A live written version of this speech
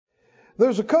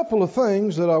There's a couple of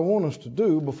things that I want us to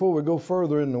do before we go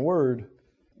further in the Word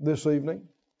this evening.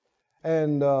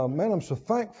 And man, I'm so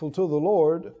thankful to the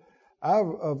Lord.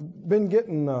 I've been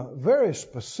getting very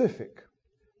specific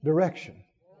direction.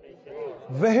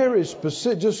 Very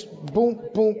specific, just boom,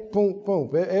 boom, boom,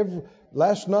 boom.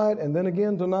 Last night and then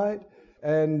again tonight.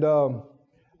 And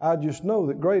I just know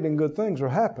that great and good things are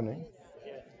happening.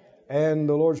 And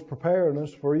the Lord's preparing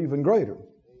us for even greater.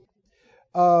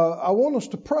 I want us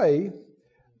to pray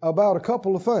about a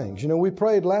couple of things. You know, we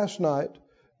prayed last night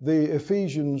the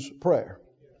Ephesians prayer.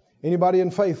 Anybody in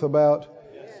faith about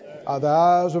the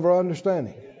eyes of our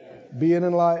understanding being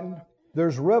enlightened?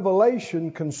 There's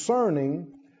revelation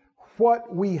concerning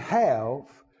what we have,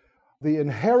 the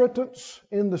inheritance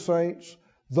in the saints,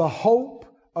 the hope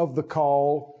of the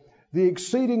call, the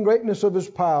exceeding greatness of His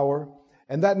power,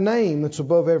 and that name that's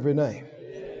above every name.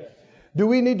 Do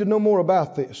we need to know more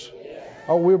about this?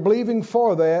 We're believing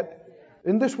for that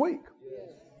in this week,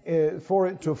 for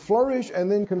it to flourish and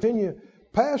then continue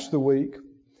past the week.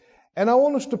 And I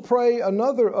want us to pray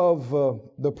another of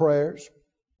the prayers.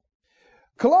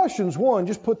 Colossians 1,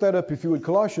 just put that up if you would.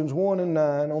 Colossians 1 and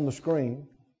 9 on the screen.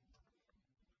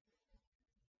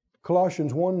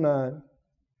 Colossians 1:9.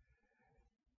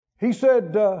 He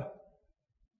said,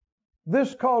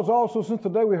 this cause also, since the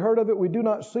day we heard of it, we do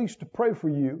not cease to pray for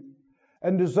you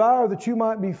and desire that you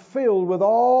might be filled with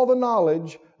all the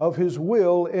knowledge of His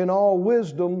will in all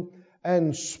wisdom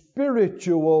and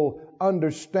spiritual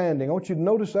understanding. I want you to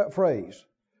notice that phrase.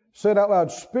 Say it out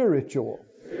loud, spiritual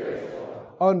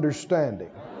understanding.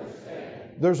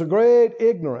 There's a great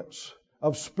ignorance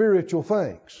of spiritual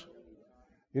things.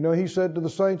 You know, He said to the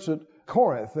saints at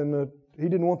Corinth, and He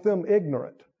didn't want them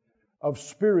ignorant of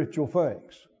spiritual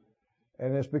things.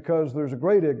 And it's because there's a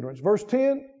great ignorance. Verse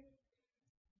 10,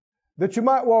 that you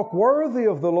might walk worthy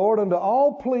of the Lord unto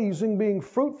all pleasing, being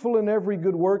fruitful in every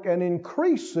good work and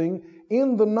increasing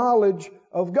in the knowledge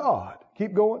of God.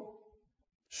 Keep going.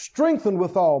 Strengthened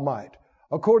with all might,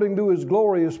 according to His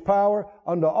glorious power,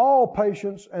 unto all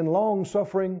patience and long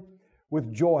suffering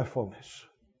with joyfulness.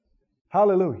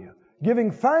 Hallelujah.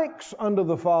 Giving thanks unto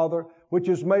the Father, which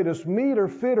has made us meet or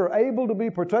fit or able to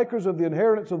be partakers of the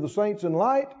inheritance of the saints in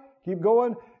light. Keep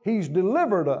going. He's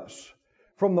delivered us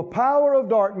from the power of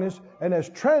darkness and has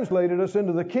translated us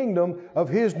into the kingdom of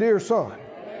His dear Son.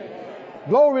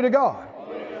 Glory to God.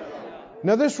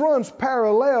 Now this runs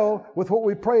parallel with what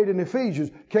we prayed in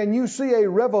Ephesians. Can you see a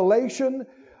revelation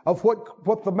of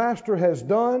what the Master has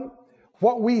done?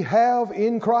 What we have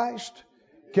in Christ?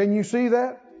 Can you see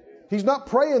that? He's not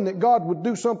praying that God would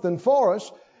do something for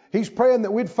us. He's praying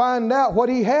that we'd find out what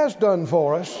He has done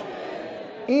for us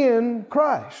in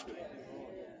Christ.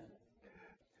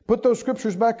 Put those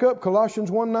scriptures back up, Colossians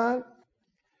 1:9. Let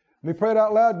me pray it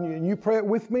out loud, and you pray it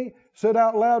with me. Say it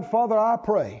out loud, Father, I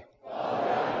pray.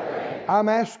 I'm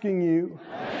asking you,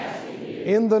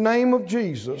 in the name of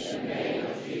Jesus,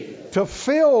 to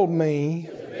fill me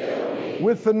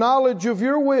with the knowledge of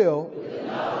your will,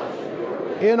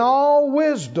 in all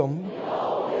wisdom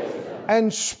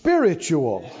and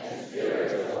spiritual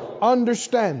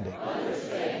understanding.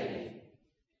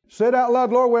 Say it out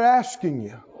loud, Lord, we're asking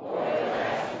you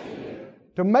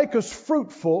to make us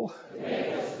fruitful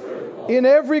in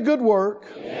every good work,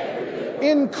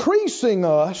 increasing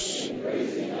us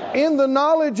in the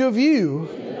knowledge of you,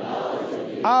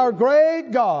 our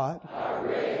great God,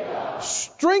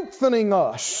 strengthening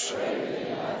us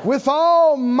with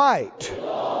all might,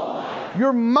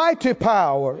 your mighty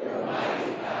power,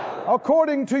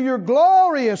 according to your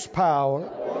glorious power,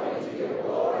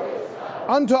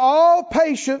 unto all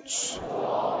patience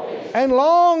and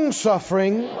long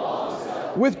suffering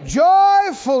with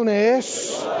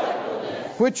joyfulness,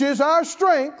 which is our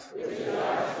strength.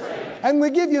 And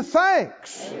we give you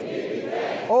thanks.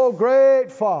 Oh,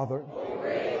 great Father,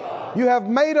 you have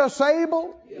made us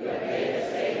able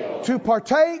to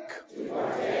partake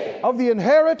of the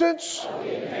inheritance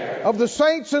of the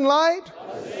saints in light.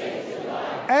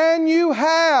 And you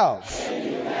have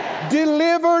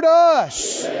delivered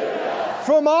us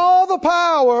from all the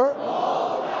power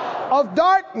of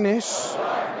darkness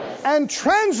and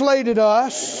translated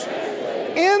us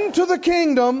into the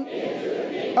kingdom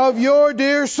of your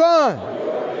dear Son.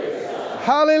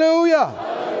 Hallelujah.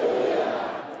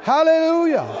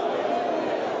 Hallelujah.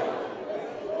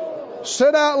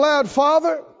 Said out loud,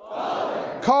 Father,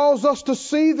 cause us to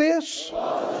see this,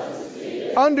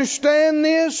 understand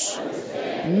this,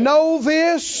 know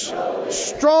this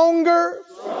stronger,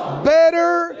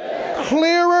 better,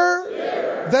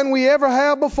 clearer than we ever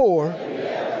have before.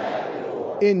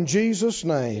 In Jesus'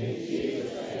 name.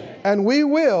 And we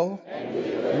will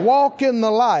walk in the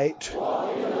light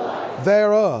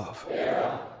thereof.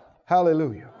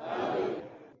 Hallelujah.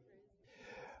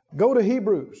 Go to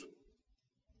Hebrews.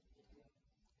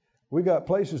 We got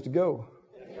places to go.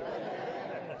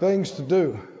 Things to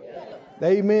do.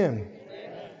 Amen.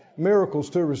 Miracles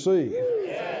to receive.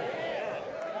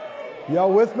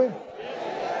 Y'all with me?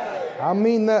 I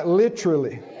mean that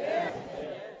literally.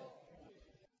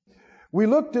 We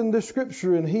looked in this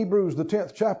scripture in Hebrews, the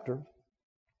 10th chapter.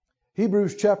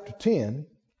 Hebrews chapter 10,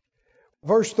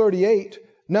 verse 38.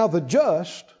 Now the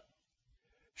just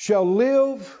shall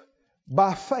live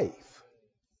by faith.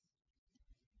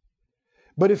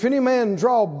 But if any man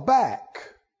draw back,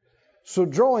 so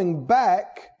drawing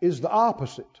back is the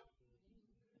opposite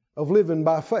of living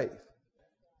by faith.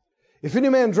 If any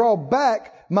man draw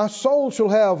back, my soul shall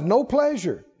have no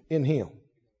pleasure in him.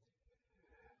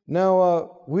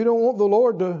 Now, we don't want the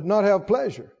Lord to not have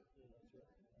pleasure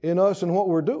in us and what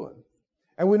we're doing.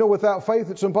 And we know without faith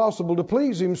it's impossible to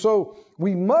please Him. So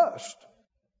we must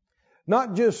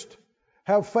not just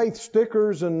have faith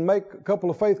stickers and make a couple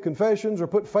of faith confessions or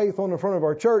put faith on the front of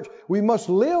our church. We must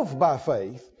live by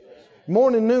faith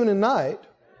morning, noon, and night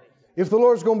if the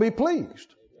Lord's going to be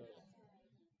pleased.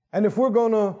 And if we're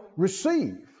going to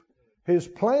receive His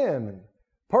plan and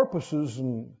purposes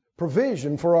and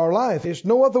provision for our life, it's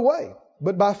no other way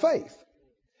but by faith.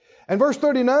 And verse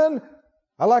 39,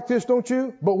 I like this, don't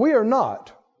you? But we are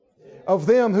not of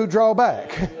them who draw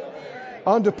back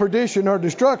unto perdition or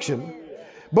destruction,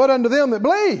 but unto them that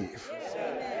believe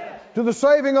to the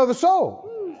saving of the soul.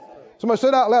 Somebody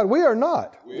said out loud, we are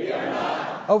not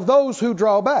of those who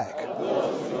draw back.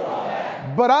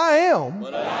 But I am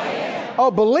a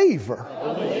believer.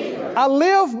 I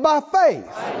live by faith.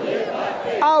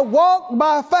 I walk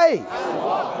by faith.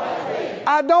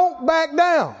 I don't back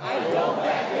down.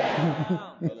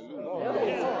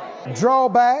 Draw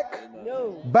back,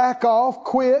 back off,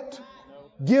 quit,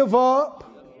 give up.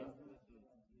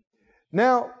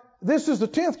 Now, this is the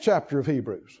 10th chapter of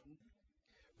Hebrews.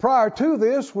 Prior to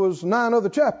this was 9 other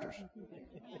chapters.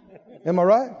 Am I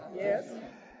right? Yes.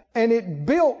 And it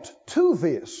built to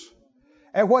this.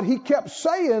 And what he kept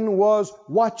saying was,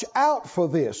 watch out for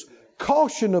this.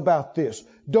 Caution about this.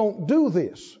 Don't do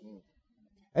this.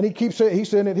 And he keeps saying, he's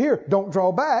saying it here. Don't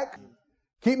draw back.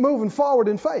 Keep moving forward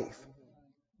in faith.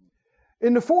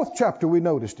 In the 4th chapter, we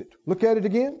noticed it. Look at it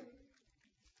again.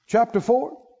 Chapter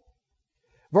 4,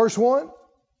 verse 1.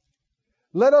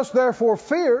 Let us therefore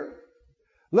fear,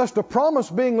 lest a promise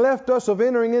being left us of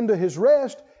entering into His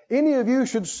rest, any of you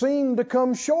should seem to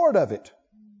come short of it.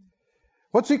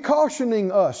 What's he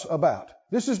cautioning us about?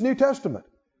 This is New Testament.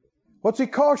 What's he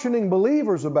cautioning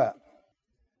believers about?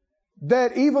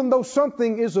 That even though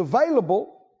something is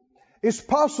available, it's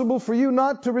possible for you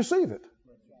not to receive it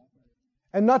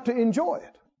and not to enjoy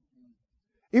it.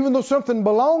 Even though something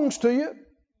belongs to you,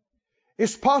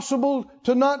 it's possible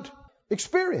to not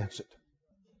experience it,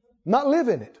 not live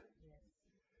in it.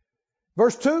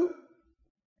 Verse 2.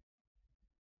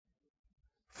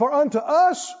 For unto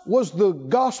us was the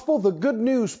gospel, the good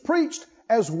news preached,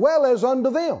 as well as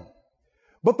unto them.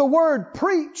 But the word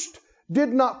preached did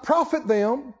not profit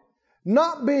them,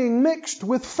 not being mixed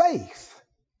with faith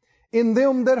in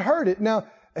them that heard it. Now,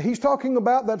 he's talking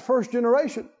about that first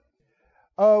generation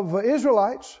of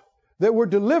Israelites that were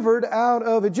delivered out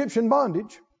of Egyptian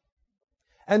bondage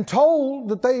and told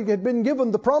that they had been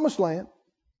given the promised land,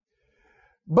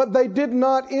 but they did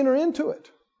not enter into it.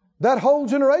 That whole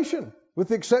generation, with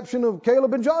the exception of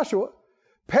Caleb and Joshua,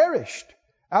 perished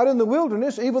out in the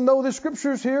wilderness, even though the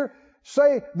scriptures here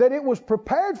say that it was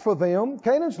prepared for them,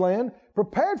 Canaan's land,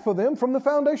 prepared for them from the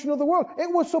foundation of the world.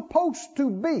 It was supposed to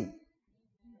be.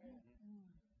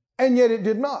 And yet it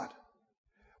did not.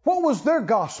 What was their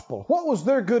gospel? What was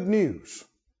their good news?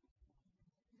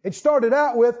 It started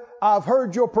out with, I've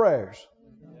heard your prayers,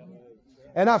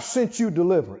 and I've sent you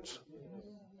deliverance.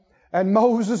 And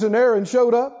Moses and Aaron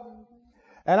showed up.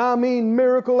 And I mean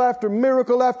miracle after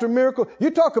miracle after miracle. You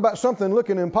talk about something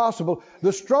looking impossible.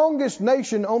 The strongest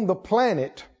nation on the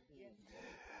planet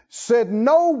said,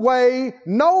 no way,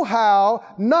 no how,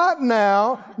 not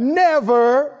now,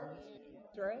 never.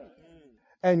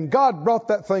 And God brought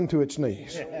that thing to its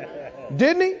knees.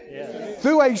 Didn't He? Yes.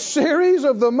 Through a series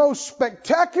of the most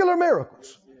spectacular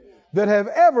miracles that have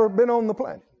ever been on the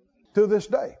planet to this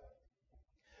day.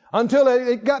 Until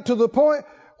it got to the point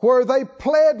where they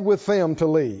pled with them to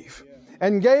leave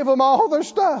and gave them all their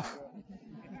stuff.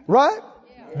 Right?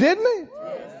 Didn't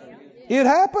He? It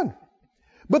happened.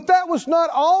 But that was not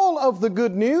all of the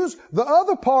good news. The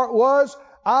other part was,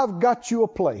 I've got you a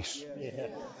place.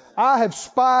 I have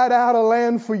spied out a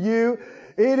land for you.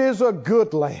 It is a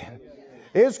good land.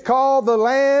 It's called the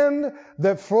land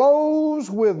that flows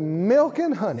with milk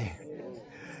and honey.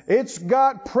 It's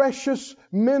got precious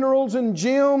minerals and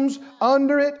gems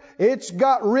under it. It's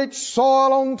got rich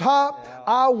soil on top.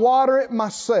 I water it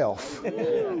myself.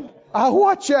 I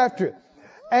watch after it.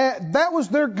 And that was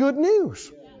their good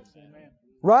news.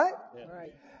 Right?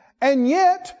 And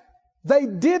yet, they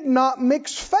did not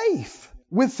mix faith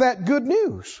with that good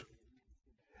news.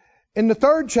 In the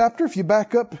 3rd chapter, if you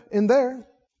back up in there,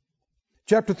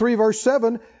 chapter 3, verse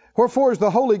 7, wherefore as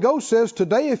the Holy Ghost says,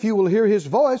 today if you will hear His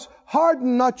voice,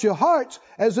 harden not your hearts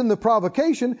as in the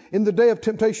provocation in the day of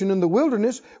temptation in the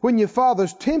wilderness, when your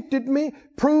fathers tempted me,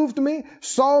 proved me,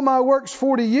 saw my works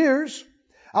 40 years.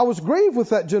 I was grieved with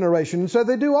that generation and said,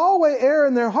 they do always err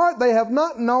in their heart. They have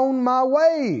not known my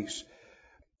ways.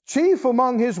 Chief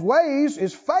among His ways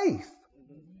is faith.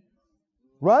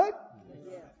 Right?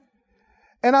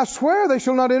 And I swear they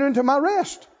shall not enter into my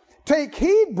rest. Take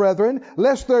heed, brethren,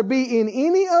 lest there be in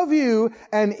any of you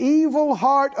an evil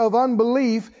heart of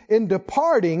unbelief in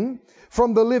departing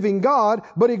from the living God,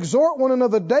 but exhort one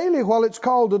another daily while it's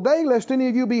called today, lest any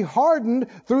of you be hardened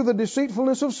through the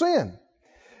deceitfulness of sin.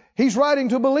 He's writing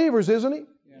to believers, isn't he?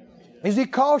 Is he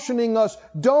cautioning us,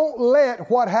 don't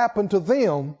let what happened to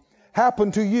them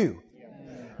happen to you.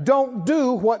 Don't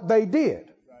do what they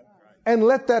did and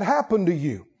let that happen to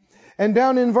you. And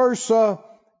down in verse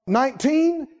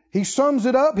 19, he sums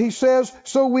it up. He says,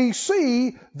 so we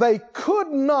see they could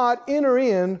not enter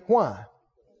in. Why?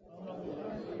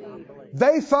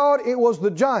 They thought it was the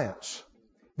giants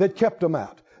that kept them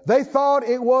out. They thought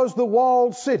it was the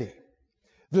walled city,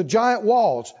 the giant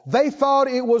walls. They thought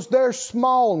it was their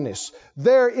smallness,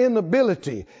 their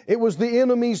inability. It was the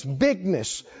enemy's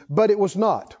bigness, but it was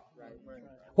not.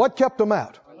 What kept them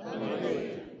out?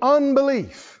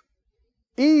 Unbelief.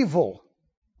 Evil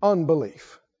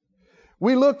unbelief.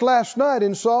 We looked last night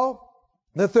and saw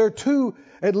that there are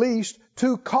at least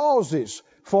two causes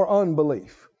for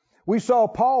unbelief. We saw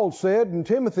Paul said in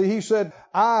Timothy, he said,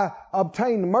 I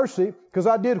obtained mercy because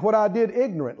I did what I did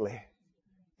ignorantly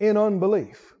in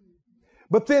unbelief.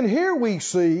 But then here we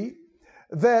see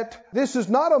that this is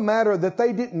not a matter that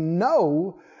they didn't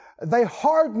know. They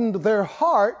hardened their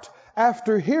heart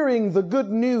after hearing the good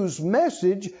news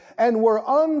message and were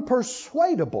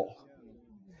unpersuadable.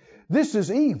 This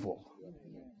is evil.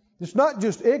 It's not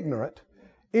just ignorant.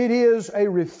 It is a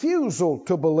refusal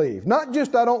to believe. Not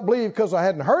just I don't believe because I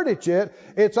hadn't heard it yet.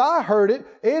 It's I heard it.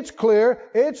 It's clear.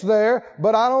 It's there.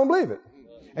 But I don't believe it.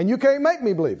 And you can't make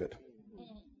me believe it.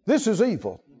 This is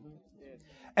evil.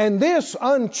 And this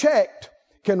unchecked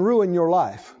can ruin your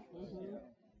life.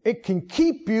 It can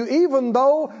keep you, even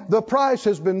though the price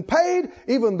has been paid,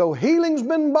 even though healing's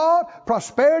been bought,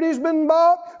 prosperity's been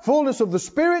bought, fullness of the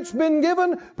Spirit's been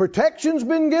given, protection's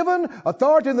been given,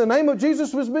 authority in the name of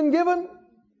Jesus has been given.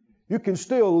 You can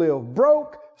still live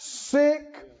broke,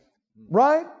 sick,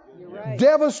 right?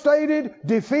 Devastated,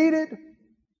 defeated.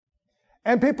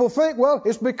 And people think, well,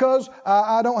 it's because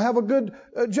I don't have a good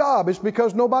job. It's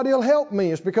because nobody will help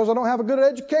me. It's because I don't have a good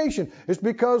education. It's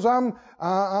because I'm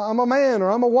a man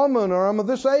or I'm a woman or I'm of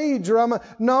this age or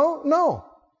No.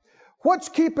 What's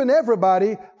keeping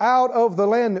everybody out of the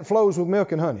land that flows with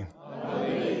milk and honey?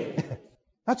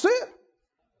 That's it.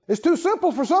 It's too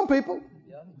simple for some people.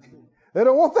 They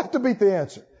don't want that to be the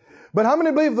answer. But how many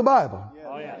believe the Bible?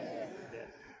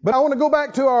 But I want to go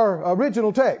back to our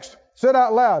original text. Say it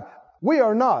out loud. We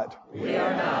are not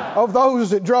of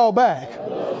those that draw back.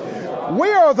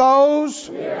 We are those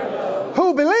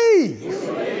who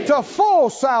believe to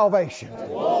full salvation.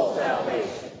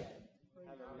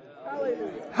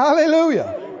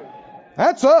 Hallelujah.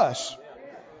 That's us.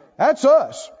 That's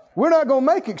us. We're not going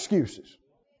to make excuses.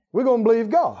 We're going to believe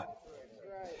God.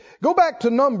 Go back to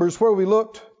Numbers where we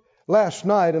looked last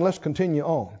night and let's continue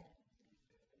on.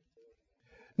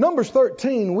 Numbers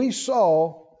 13, we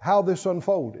saw how this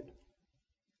unfolded.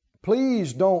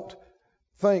 Please don't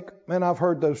think, man, I've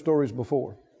heard those stories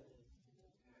before.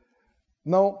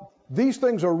 No, these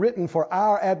things are written for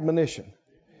our admonition.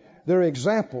 They're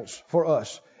examples for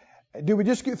us. Did we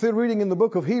just get through reading in the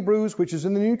book of Hebrews, which is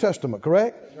in the New Testament,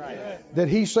 correct? Right. That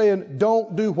he's saying,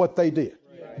 don't do what they did.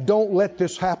 Right. Don't let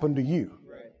this happen to you.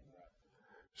 Right.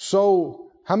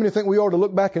 So, how many think we ought to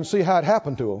look back and see how it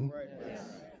happened to them? Right. Yes.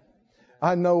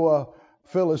 I know,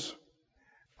 Phyllis,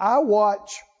 I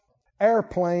watch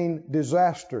airplane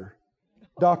disaster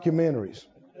documentaries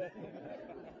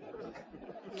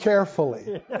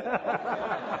carefully.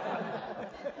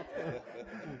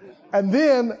 And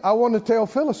then I want to tell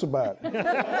Phyllis about it.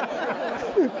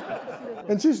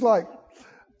 And she's like,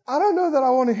 I don't know that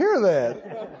I want to hear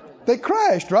that. They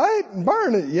crashed, right? And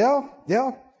burned it. Yeah.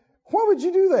 Why would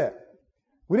you do that?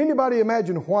 Would anybody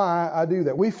imagine why I do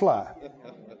that? We fly.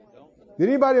 Did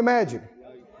anybody imagine?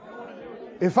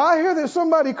 If I hear that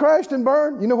somebody crashed and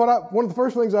burned, you know what? One of the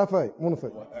first things I think.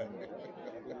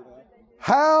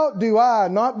 How do I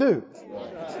not do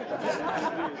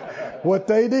what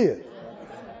they did?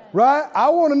 Right? I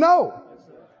want to know.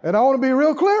 And I want to be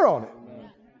real clear on it.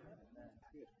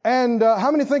 And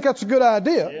how many think that's a good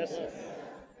idea? Yes.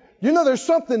 You know there's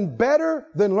something better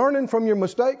than learning from your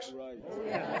mistakes?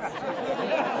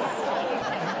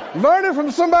 Learning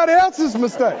from somebody else's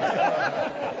mistake.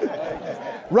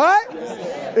 Right?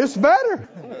 It's better.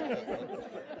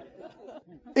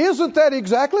 Isn't that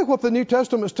exactly what the New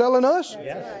Testament is telling us?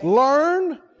 Yes.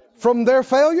 Learn from their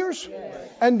failures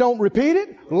and don't repeat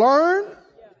it. Learn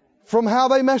from how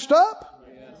they messed up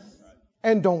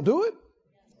and don't do it.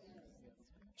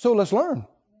 So let's learn.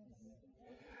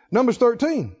 Numbers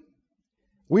 13.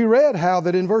 We read how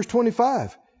that in verse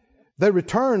 25, they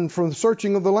returned from the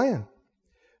searching of the land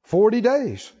 40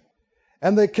 days.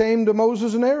 And they came to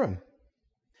Moses and Aaron.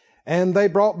 And they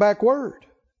brought back word.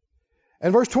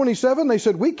 And verse 27, they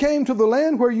said, we came to the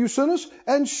land where you sent us,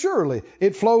 and surely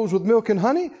it flows with milk and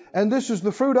honey, and this is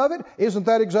the fruit of it. Isn't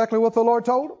that exactly what the Lord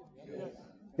told them? Yes.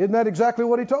 Isn't that exactly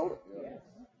what He told them? Yes.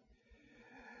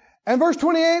 And verse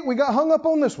 28, we got hung up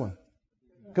on this one,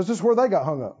 because this is where they got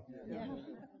hung up. Yes.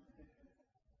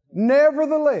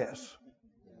 Nevertheless,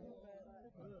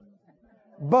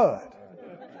 but.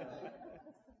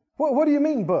 What do you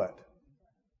mean, but?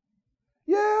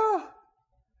 Yeah,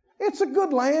 it's a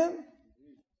good land.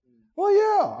 Well,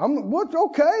 yeah,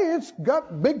 okay, it's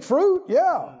got big fruit,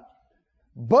 yeah.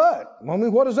 But, I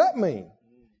mean, what does that mean?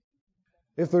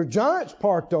 If there are giants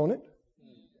parked on it,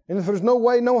 and if there's no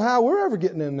way, no how we're ever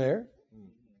getting in there,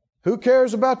 who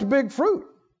cares about the big fruit?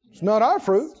 It's not our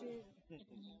fruit.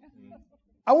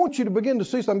 I want you to begin to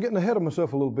see, so I'm getting ahead of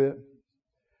myself a little bit.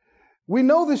 We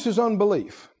know this is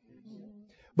unbelief.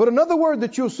 But another word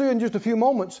that you'll see in just a few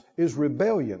moments is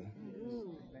rebellion.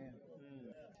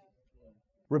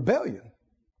 Rebellion.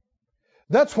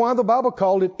 That's why the Bible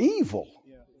called it evil.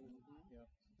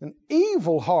 An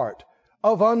evil heart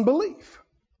of unbelief.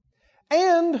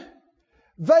 And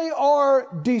they are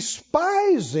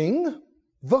despising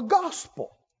the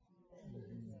gospel.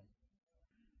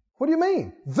 What do you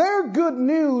mean? Their good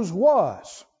news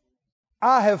was,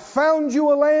 I have found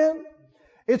you a land.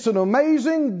 It's an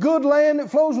amazing, good land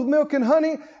that flows with milk and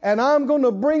honey, and I'm going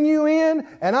to bring you in,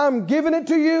 and I'm giving it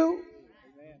to you.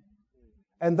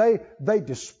 And they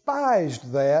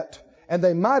despised that, and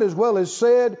they might as well have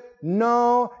said,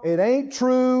 no, it ain't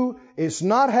true, it's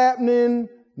not happening,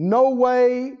 no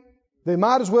way. They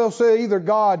might as well say either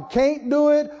God can't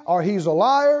do it, or He's a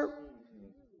liar.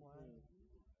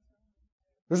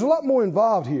 There's a lot more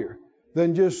involved here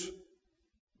than just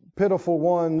pitiful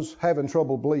ones having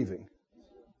trouble believing.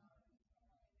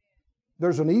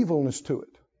 There's an evilness to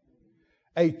it.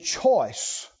 A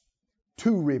choice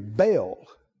to rebel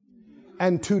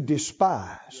and to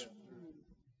despise.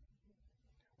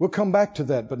 We'll come back to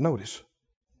that, but notice.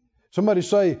 Somebody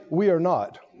say, we are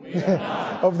not,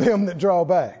 of them that draw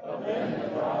back.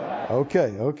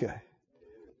 Okay.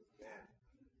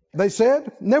 They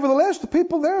said, nevertheless, the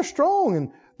people there are strong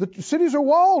and the cities are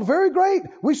walled, very great.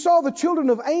 We saw the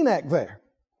children of Anak there.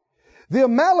 The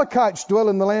Amalekites dwell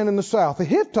in the land in the south. The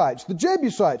Hittites, the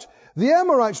Jebusites, the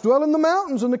Amorites dwell in the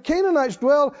mountains, and the Canaanites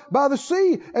dwell by the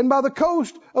sea and by the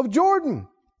coast of Jordan.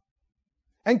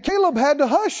 And Caleb had to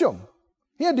hush them.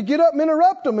 He had to get up and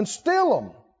interrupt them and still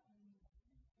them.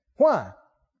 Why?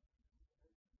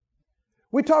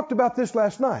 We talked about this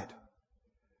last night.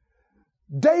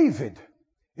 David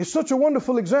is such a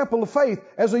wonderful example of faith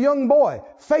as a young boy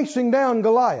facing down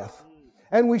Goliath.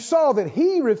 And we saw that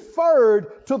he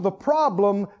referred to the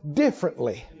problem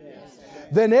differently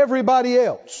than everybody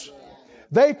else.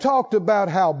 They talked about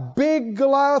how big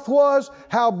Goliath was,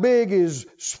 how big his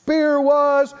spear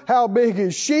was, how big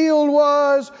his shield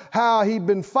was, how he'd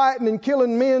been fighting and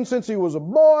killing men since he was a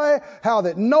boy, how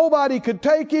that nobody could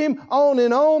take him, on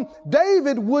and on.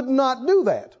 David would not do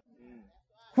that.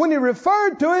 When he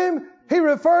referred to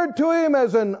him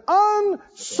as an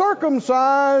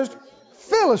uncircumcised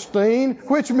Philistine,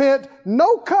 which meant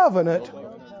no covenant,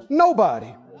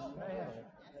 nobody.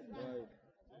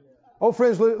 Oh,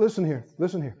 friends, listen here.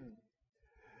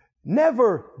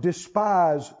 Never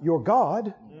despise your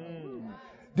God.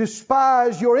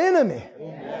 Despise your enemy.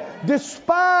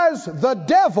 Despise the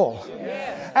devil.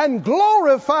 And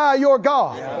glorify your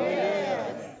God.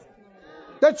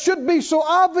 That should be so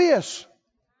obvious.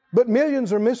 But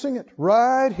millions are missing it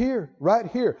right here.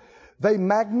 They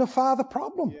magnify the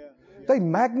problem. They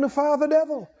magnify the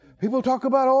devil. People talk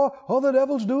about, oh, the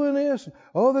devil's doing this,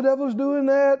 oh, the devil's doing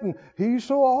that, and he's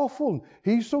so awful, and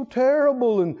he's so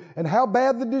terrible, and how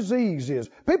bad the disease is.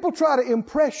 People try to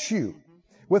impress you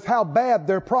with how bad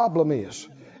their problem is.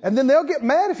 And then they'll get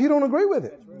mad if you don't agree with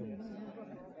it.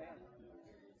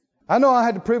 I know I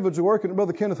had the privilege of working at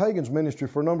Brother Kenneth Hagin's ministry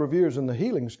for a number of years in the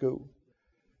healing school.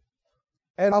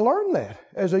 And I learned that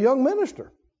as a young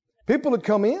minister. People would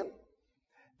come in,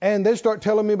 and they'd start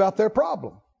telling me about their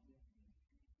problem.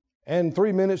 And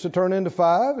 3 minutes would turn into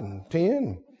 5 and 10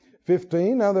 and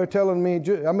 15. Now they're telling me,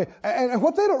 and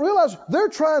what they don't realize, they're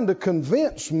trying to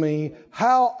convince me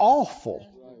how awful.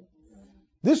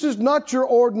 This is not your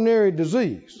ordinary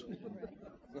disease.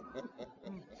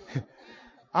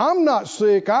 I'm not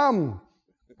sick. I'm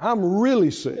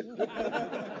really sick.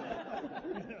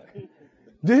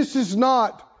 This is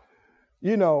not,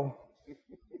 And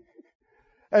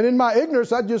in my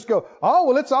ignorance, I'd just go, oh,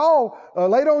 well, it's all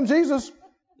laid on Jesus.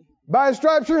 By His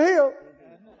stripes you're healed.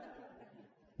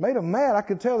 Made them mad. I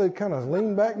could tell they'd kind of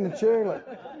lean back in the chair like,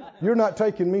 you're not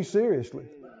taking me seriously.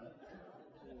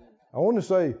 I want to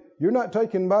say, you're not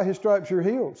taking by His stripes you're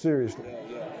healed seriously.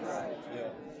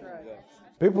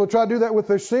 People will try to do that with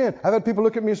their sin. I've had people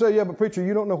look at me and say, yeah, but preacher,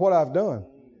 you don't know what I've done.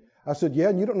 I said, yeah,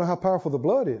 and you don't know how powerful the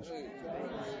blood is.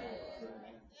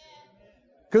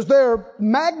 Because they're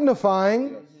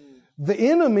magnifying the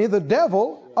enemy, the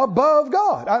devil, above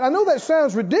God. I know that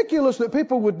sounds ridiculous that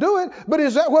people would do it, but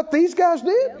is that what these guys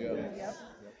did? Yes.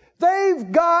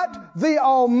 They've got the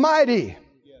Almighty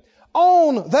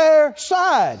on their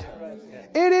side.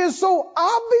 It is so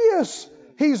obvious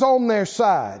He's on their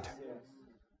side.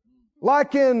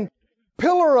 Like in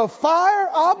Pillar of Fire,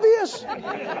 obvious.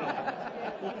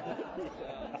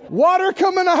 Water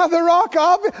coming out of the rock,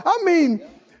 obvious.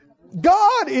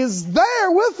 God is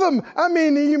there with them.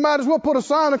 You might as well put a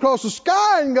sign across the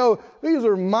sky and go, these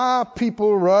are my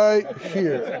people right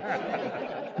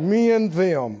here. Me and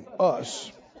them,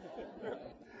 us.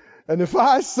 And if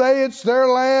I say it's their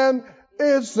land,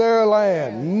 it's their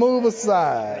land. Move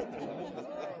aside.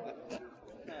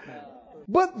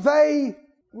 But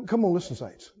come on, listen,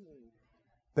 saints.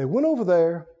 They went over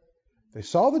there, they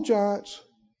saw the giants,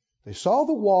 they saw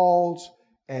the walls,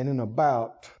 and in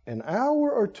about an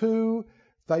hour or two,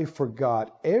 they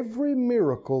forgot every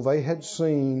miracle they had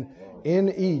seen in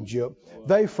Egypt.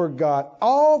 They forgot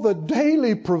all the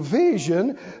daily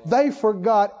provision. They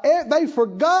forgot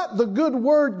the good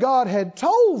word God had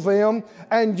told them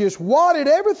and just wadded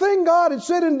everything God had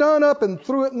said and done up and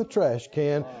threw it in the trash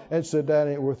can and said, that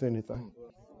ain't worth anything.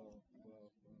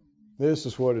 This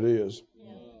is what it is.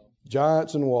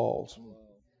 Giants and walls.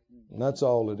 And that's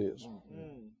all it is.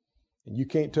 And you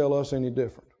can't tell us any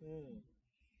different.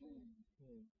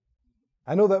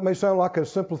 I know that may sound like a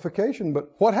simplification,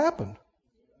 but what happened?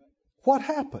 What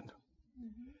happened?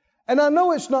 And I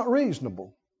know it's not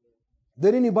reasonable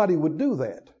that anybody would do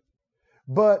that.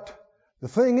 But the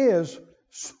thing is,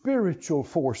 spiritual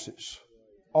forces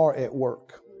are at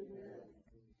work.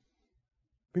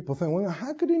 People think, well,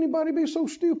 how could anybody be so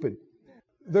stupid?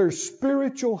 There's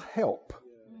spiritual help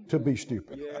to be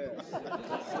stupid.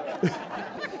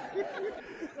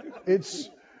 It's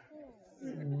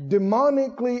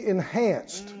demonically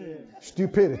enhanced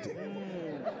stupidity.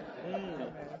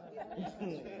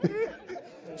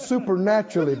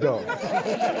 Supernaturally dumb.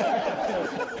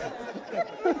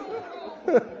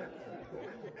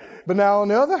 But now on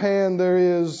the other hand, there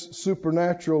is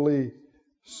supernaturally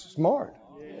smart.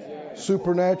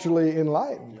 Supernaturally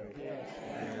enlightened.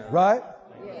 Right?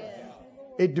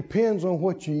 It depends on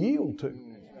what you yield to.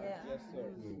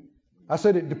 I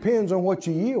said it depends on what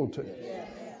you yield to.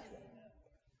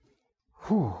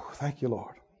 Whew, thank you,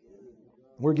 Lord.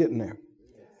 We're getting there.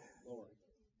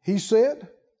 He said,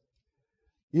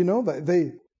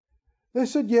 they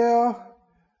said, yeah,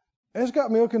 it's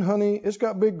got milk and honey, it's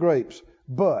got big grapes,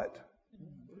 but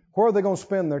where are they going to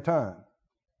spend their time?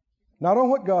 Not on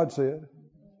what God said,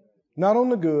 not on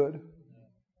the good,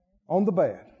 on the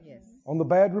bad, on the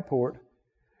bad report.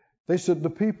 They said, the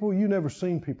people, you never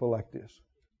seen people like this.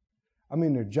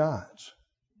 They're giants.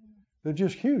 They're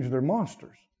just huge. They're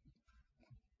monsters.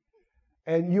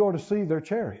 And you ought to see their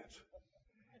chariots.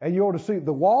 And you ought to see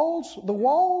the walls. The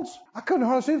walls, I couldn't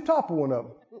hardly see the top of one of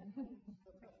them.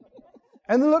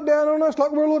 And they look down on us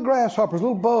like we're little grasshoppers,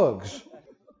 little bugs.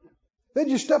 They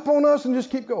just step on us and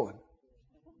just keep going.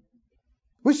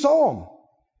 We saw them.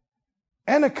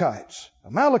 Anakites,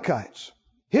 Amalekites,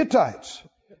 Hittites,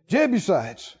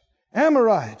 Jebusites,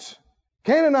 Amorites,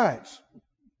 Canaanites.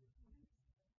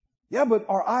 Yeah, but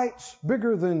are ites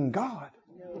bigger than God?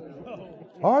 No.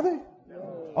 Are they?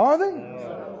 No. Are they?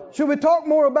 No. Should we talk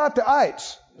more about the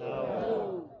ites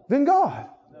than God?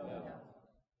 No.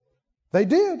 They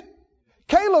did.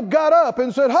 Caleb got up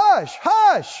and said, hush,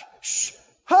 hush, shh,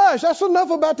 hush. That's enough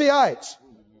about the ites.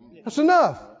 That's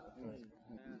enough.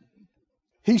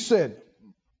 He said,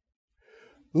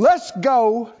 let's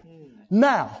go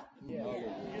now.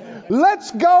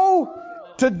 Let's go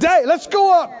today. Let's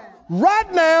go up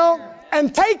right now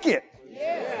and take it.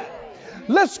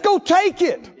 Let's go take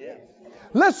it.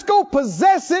 Let's go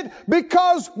possess it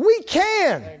because we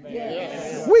can.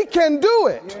 We can do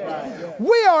it.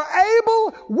 We are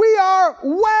able. We are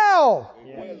well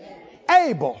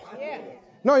able.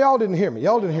 No, y'all didn't hear me.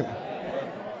 Y'all didn't hear me.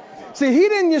 See, he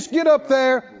didn't just get up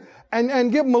there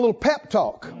and give them a little pep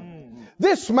talk.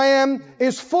 This man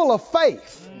is full of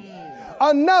faith.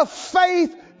 Enough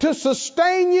faith to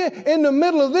sustain you in the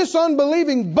middle of this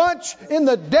unbelieving bunch in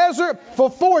the desert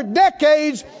for 4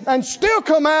 decades and still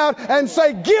come out and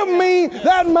say, give me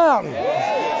that mountain.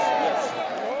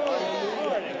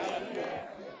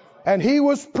 And he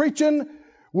was preaching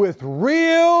with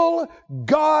real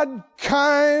God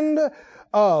kind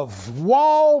of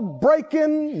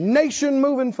wall-breaking,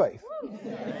 nation-moving faith.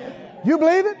 You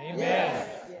believe it? Amen.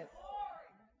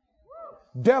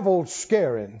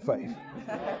 Devil-scaring faith.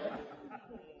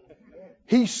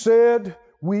 He said,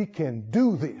 we can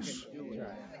do this.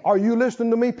 Are you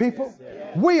listening to me, people?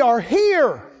 We are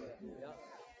here.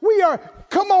 We are,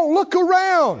 come on, look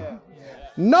around.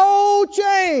 No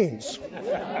chains.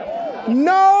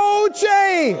 No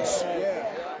chains.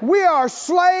 We are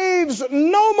slaves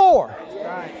no more.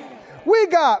 We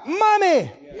got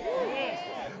money.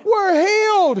 We're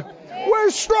healed.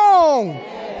 We're strong.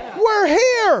 We're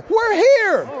here. We're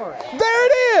here. There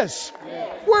it is.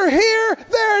 We're here.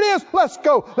 There it is. Let's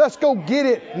go. Let's go get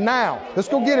it now. Let's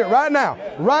go get it right now.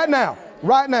 Right now.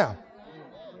 Right now.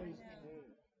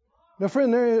 Now,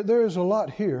 friend, there is a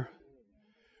lot here.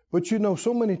 But you know,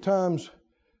 so many times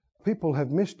people have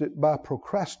missed it by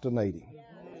procrastinating.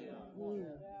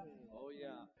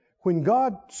 When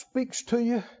God speaks to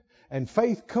you and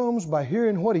faith comes by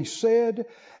hearing what He said,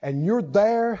 and you're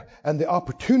there and the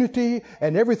opportunity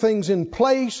and everything's in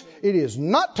place, it is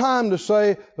not time to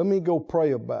say, let me go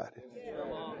pray about it.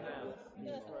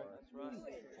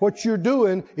 What you're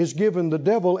doing is giving the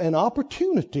devil an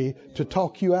opportunity to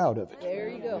talk you out of it. There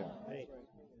you go.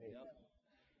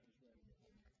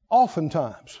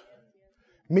 Oftentimes,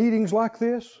 meetings like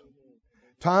this,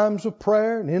 times of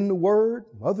prayer and in the Word,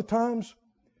 other times,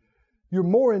 you're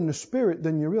more in the Spirit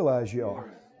than you realize you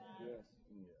are.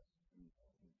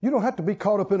 You don't have to be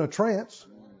caught up in a trance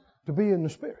to be in the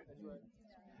Spirit.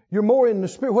 You're more in the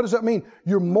Spirit. What does that mean?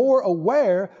 You're more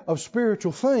aware of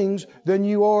spiritual things than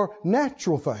you are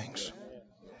natural things.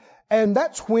 And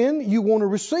that's when you want to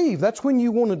receive. That's when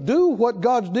you want to do what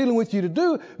God's dealing with you to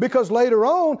do, because later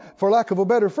on, for lack of a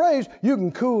better phrase, you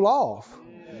can cool off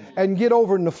and get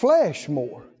over in the flesh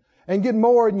more and get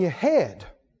more in your head.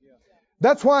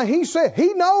 That's why He said,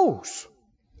 He knows.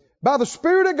 By the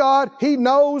Spirit of God, He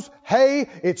knows, hey,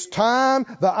 it's time,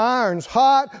 the iron's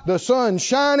hot, the sun's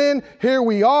shining, here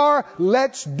we are,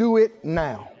 let's do it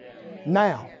now.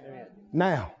 Now.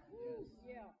 Now.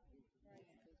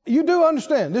 You do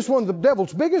understand, this is one of the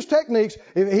devil's biggest techniques.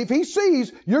 If he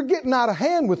sees you're getting out of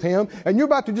hand with him and you're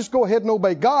about to just go ahead and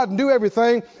obey God and do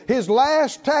everything, his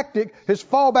last tactic, his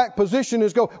fallback position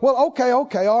is go, well, okay,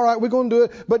 all right, we're going to do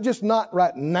it, but just not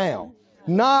right now.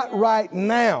 Not right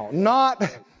now.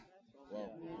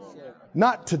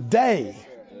 Not today.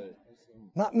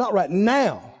 Not right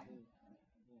now.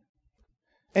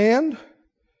 And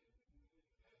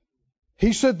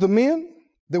he said the men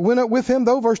that went up with him,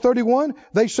 though, verse 31,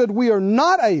 they said, we are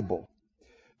not able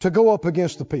to go up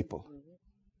against the people.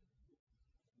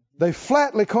 They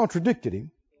flatly contradicted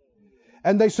him.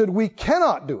 And they said, we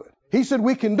cannot do it. He said,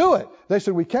 we can do it. They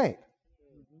said, we can't.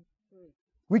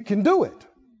 We can do it.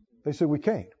 They said, we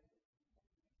can't.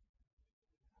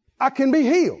 I can be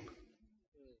healed.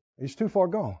 He's too far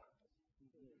gone.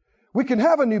 We can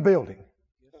have a new building.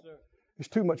 It's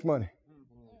too much money.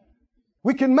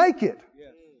 We can make it.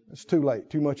 It's too late.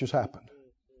 Too much has happened.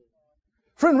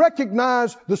 Friend,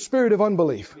 recognize the spirit of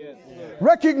unbelief.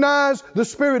 Recognize the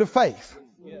spirit of faith.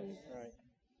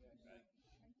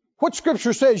 What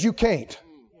Scripture says you can't?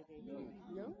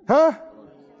 Huh?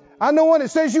 I know one that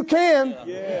says you can.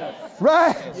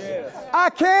 Right? I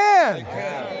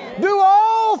can do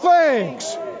all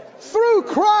things through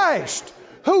Christ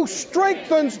who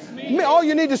strengthens me. Oh,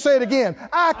 you need to say it again.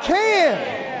 I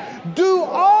can do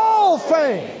all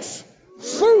things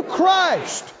through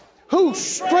Christ who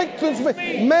strengthens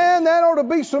me. Man, that ought to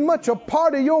be so much a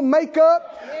part of your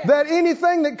makeup that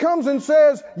anything that comes and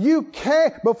says you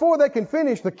can't, before they can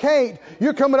finish the can't,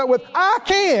 you're coming up with, I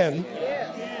can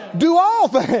do all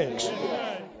things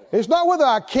It's not whether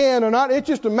I can or not. It's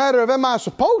just a matter of am I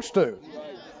supposed to.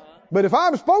 But if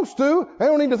I'm supposed to, I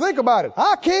don't need to think about it.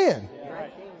 I can.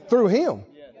 Through Him.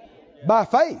 By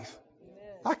faith.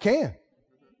 I can.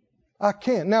 I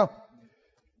can. Now,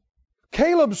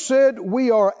 Caleb said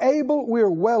we are able, we are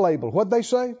well able. What'd they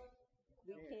say?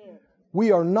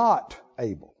 We are not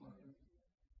able.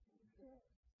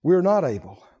 We're not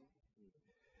able.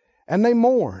 And they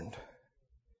mourned.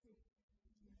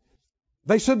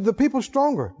 They said the people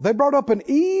stronger. They brought up an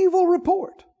evil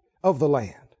report of the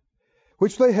land,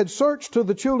 which they had searched to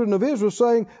the children of Israel,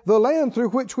 saying, the land through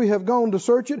which we have gone to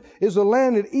search it is a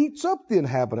land that eats up the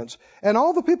inhabitants. And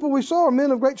all the people we saw are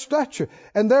men of great stature.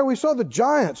 And there we saw the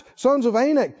giants, sons of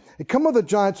Anak, and come of the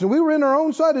giants. And we were in our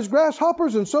own sight as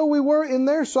grasshoppers, and so we were in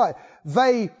their sight.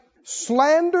 They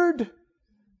slandered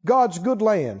God's good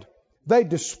land. They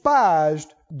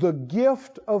despised the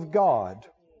gift of God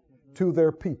to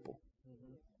their people.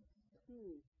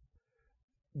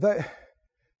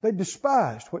 They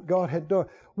despised what God had done.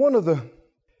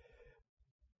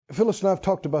 Phyllis and I have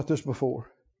talked about this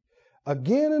before.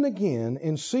 Again and again,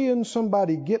 in seeing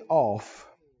somebody get off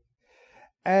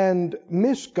and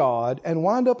miss God and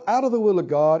wind up out of the will of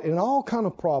God in all kind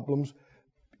of problems,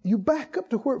 you back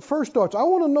up to where it first starts. I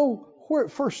want to know where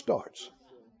it first starts.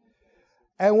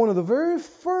 And one of the very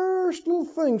first little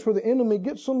things where the enemy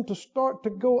gets them to start to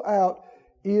go out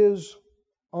is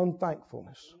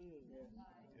unthankfulness.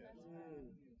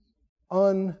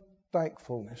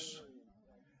 Unthankfulness.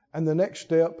 And the next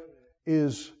step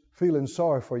is feeling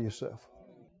sorry for yourself.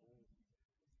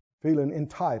 Feeling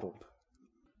entitled.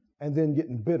 And then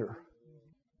getting bitter.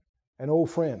 An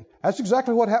old friend. That's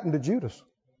exactly what happened to Judas.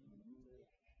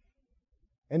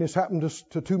 And it's happened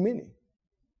to too many.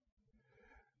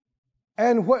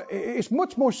 And it's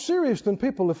much more serious than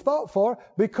people have thought for,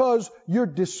 because you're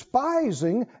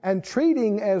despising and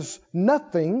treating as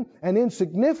nothing and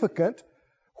insignificant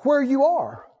where you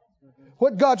are,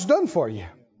 what God's done for you,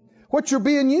 what you're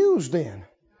being used in,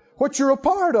 what you're a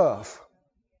part of.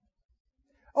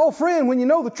 Oh, friend, when you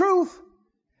know the truth,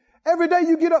 every day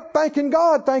you get up thanking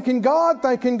God, thanking God,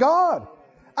 thanking God.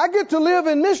 I get to live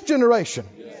in this generation.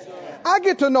 I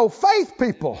get to know faith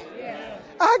people.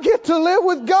 I get to live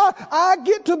with God. I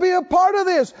get to be a part of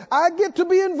this. I get to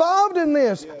be involved in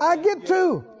this. I get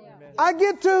to.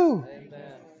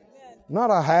 Not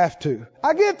I have to.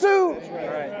 I get to.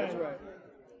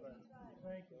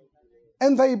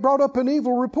 And they brought up an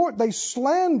evil report. They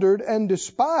slandered and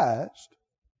despised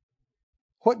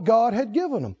what God had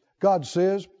given them. God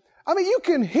says, you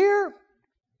can hear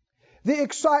the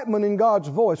excitement in God's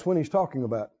voice when He's talking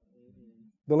about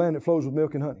the land that flows with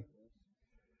milk and honey.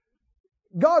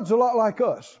 God's a lot like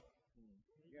us.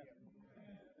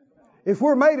 If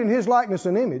we're made in His likeness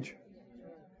and image,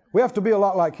 we have to be a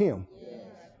lot like Him.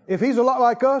 If He's a lot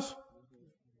like us,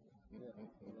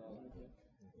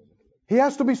 He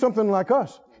has to be something like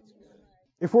us.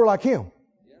 If we're like Him.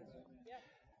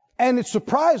 And it's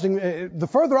surprising, the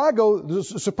further I go,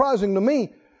 it's surprising to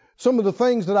me, some of the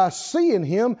things that I see in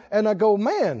Him, and I go,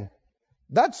 man,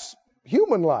 that's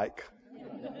human-like.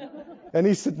 And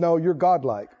He said, no, you're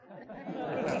God-like.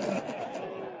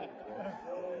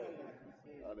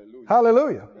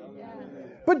 Hallelujah.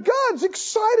 But God's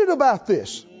excited about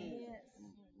this.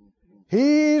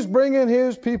 He's bringing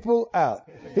His people out.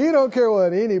 He don't care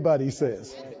what anybody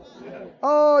says.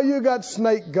 Oh, you got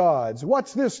snake gods.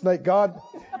 What's this snake god?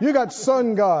 You got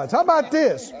sun gods. How about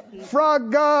this?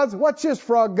 Frog gods. What's this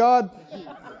frog god?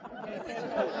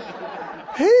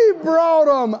 He brought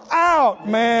them out,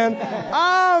 man.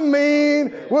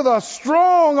 With a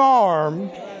strong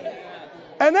arm.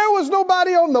 And there was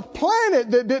nobody on the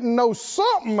planet that didn't know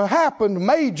something happened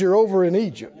major over in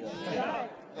Egypt.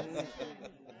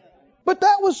 But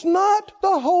that was not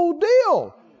the whole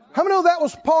deal. How many know that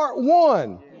was part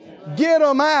one? Get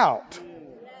them out.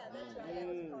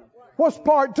 What's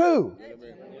part two?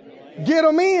 Get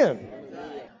them in.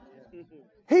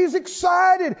 He's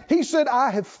excited. He said,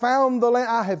 I have found the land.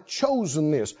 I have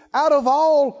chosen this. Out of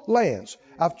all lands,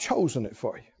 I've chosen it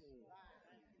for you.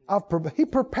 He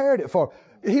prepared it for you.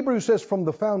 Hebrews says from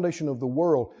the foundation of the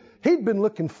world. He'd been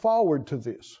looking forward to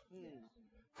this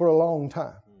for a long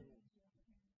time.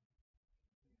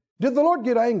 Did the Lord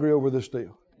get angry over this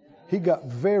deal? He got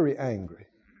very angry.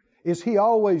 Is He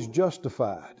always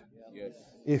justified?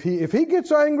 If he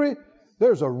gets angry,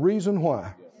 there's a reason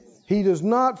why. He does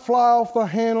not fly off the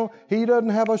handle. He doesn't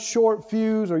have a short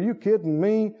fuse. Are you kidding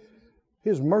me?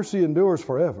 His mercy endures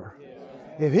forever.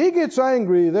 If He gets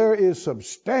angry, there is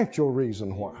substantial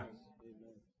reason why.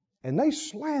 And they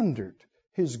slandered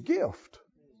His gift.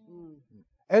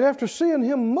 And after seeing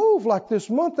him move like this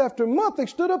month after month, they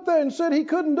stood up there and said he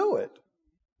couldn't do it.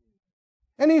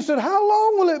 And he said, how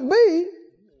long will it be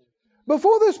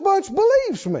before this bunch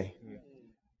believes me?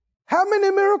 How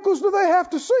many miracles do they have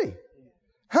to see?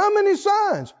 How many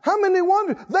signs? How many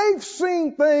wonders? They've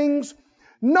seen things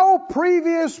no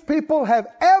previous people have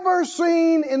ever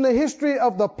seen in the history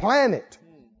of the planet.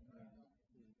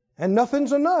 And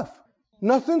nothing's enough.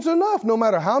 Nothing's enough. No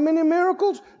matter how many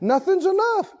miracles, nothing's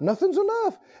enough. Nothing's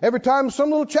enough. Every time some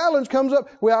little challenge comes up,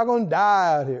 we are going to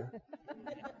die out here.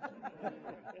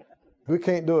 We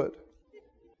can't do it.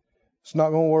 It's not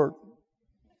going to work.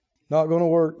 Not going to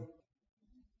work.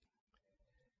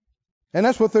 And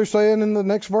that's what they're saying in the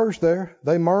next verse there.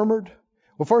 They murmured.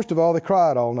 Well, first of all, they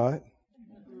cried all night.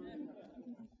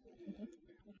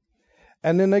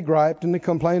 And then they griped and they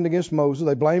complained against Moses.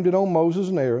 They blamed it on Moses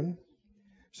and Aaron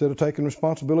instead of taking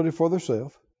responsibility for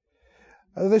themselves.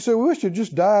 They said, we wish you'd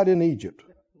just died in Egypt.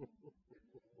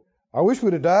 I wish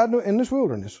we'd have died in this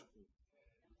wilderness.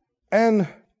 And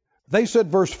they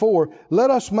said, verse 4, let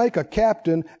us make a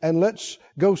captain and let's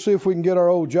go see if we can get our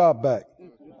old job back.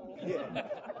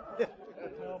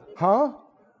 Huh?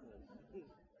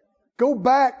 Go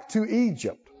back to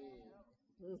Egypt.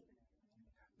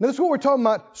 Now, that's what we're talking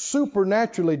about,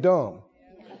 supernaturally dumb.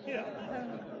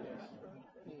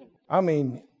 I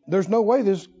mean, there's no way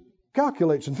this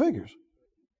calculates in figures.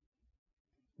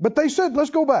 But they said,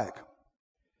 let's go back.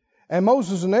 And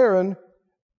Moses and Aaron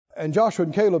and Joshua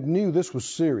and Caleb knew this was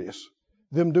serious.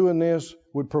 Them doing this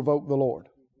would provoke the Lord.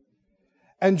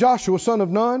 And Joshua, son of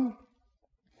Nun,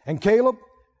 and Caleb,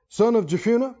 son of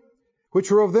Jephunneh,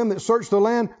 which were of them that searched the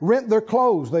land, rent their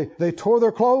clothes. They tore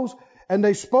their clothes, and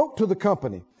they spoke to the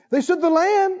company. They said, the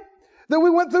land that we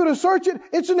went through to search it,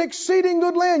 it's an exceeding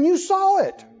good land. You saw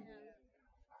it.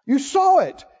 You saw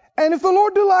it. And if the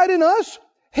Lord delight in us,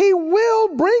 He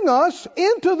will bring us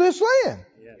into this land.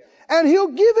 And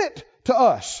He'll give it to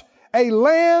us. A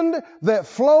land that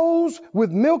flows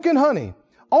with milk and honey.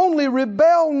 Only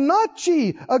rebel not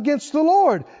ye against the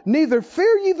Lord, neither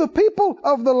fear ye the people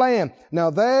of the land. Now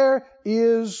there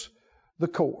is the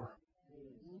core.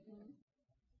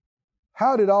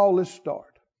 How did all this start?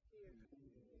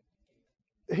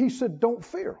 He said, don't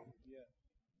fear them.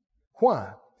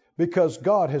 Why? Because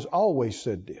God has always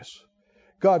said this.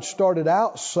 God started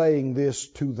out saying this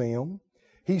to them.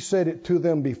 He said it to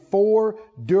them before,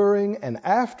 during, and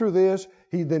after this.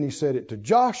 Then he said it to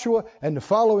Joshua and the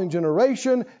following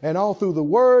generation and all through the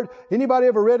Word. Anybody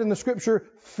ever read in the Scripture,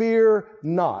 fear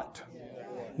not,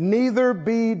 neither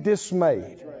be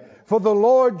dismayed. For the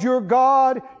Lord your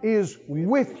God is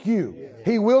with you.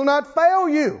 He will not fail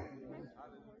you.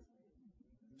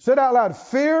 Say it out loud.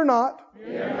 Fear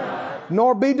not,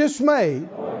 nor be dismayed.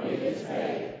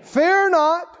 Fear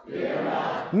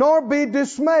not, nor be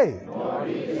dismayed.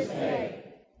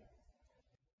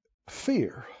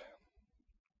 Fear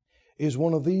is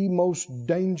one of the most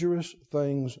dangerous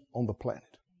things on the planet.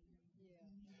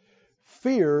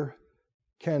 Fear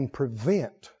can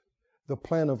prevent the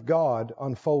plan of God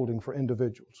unfolding for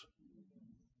individuals.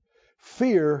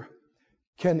 Fear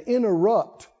can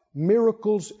interrupt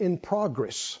miracles in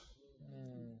progress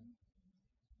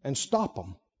and stop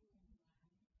them.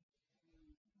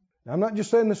 Now, I'm not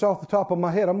just saying this off the top of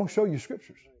my head. I'm going to show you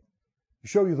scriptures,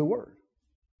 show you the Word.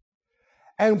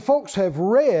 And folks have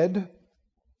read,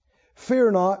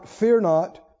 fear not, fear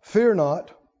not, fear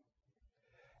not,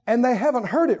 and they haven't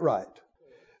heard it right.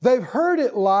 They've heard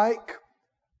it like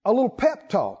a little pep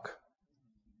talk.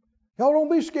 Y'all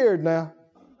don't be scared now.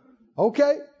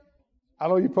 Okay? I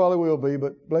know you probably will be,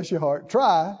 but bless your heart.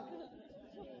 Try.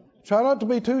 Try not to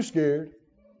be too scared.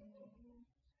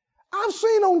 I've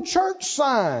seen on church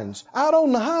signs out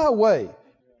on the highway,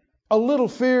 a little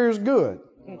fear is good.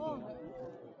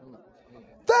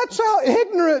 That's how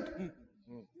ignorant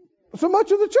so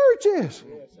much of the church is.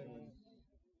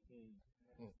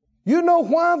 You know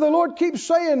why the Lord keeps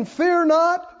saying, fear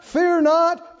not, fear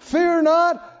not, fear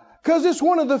not? Because it's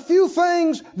one of the few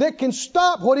things that can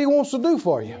stop what He wants to do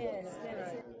for you.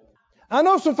 I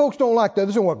know some folks don't like that.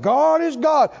 They say, well, God is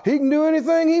God. He can do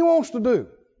anything He wants to do.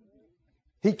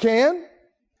 He can.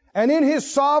 And in His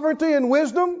sovereignty and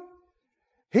wisdom,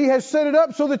 He has set it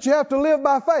up so that you have to live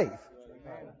by faith.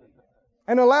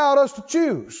 And allowed us to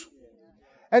choose.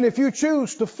 And if you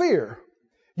choose to fear,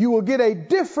 you will get a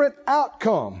different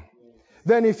outcome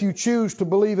than if you choose to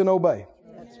believe and obey.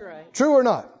 That's right. True or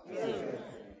not? Yes.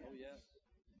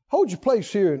 Hold your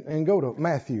place here and go to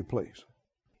Matthew, please.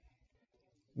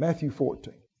 Matthew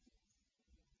 14.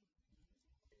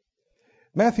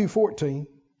 Matthew 14.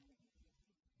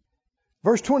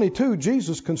 Verse 22,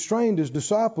 Jesus constrained His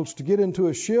disciples to get into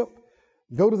a ship,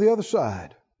 go to the other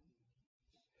side.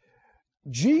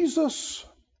 Jesus'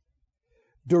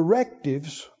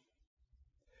 directives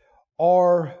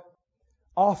are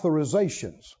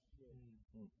authorizations,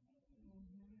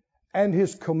 and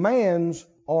His commands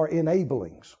are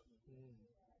enablings.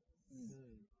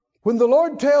 When the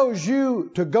Lord tells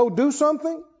you to go do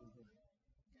something,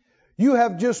 you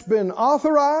have just been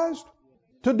authorized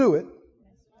to do it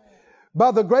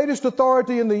by the greatest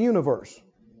authority in the universe.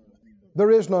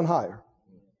 There is none higher.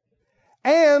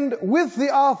 And with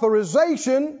the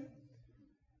authorization,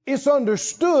 it's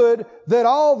understood that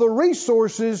all the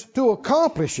resources to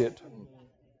accomplish it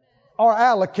are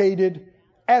allocated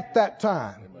at that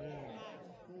time.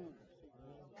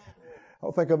 I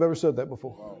don't think I've ever said that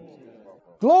before.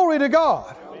 Glory to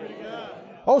God.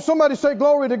 Oh, somebody say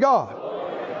glory to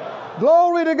God.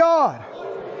 Glory to God.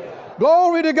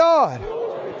 Glory to God.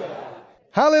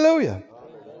 Hallelujah.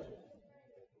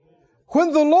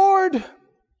 When the Lord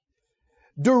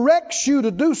directs you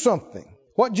to do something,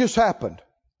 what just happened?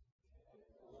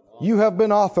 You have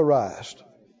been authorized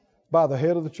by the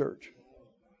head of the church.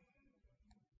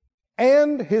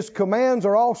 And His commands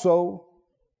are also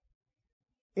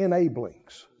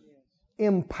enablings,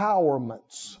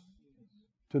 empowerments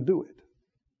to do it.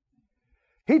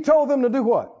 He told them to do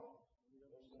what?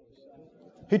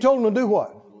 He told them to do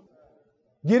what?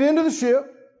 Get into the ship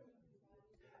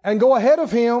and go ahead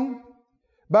of Him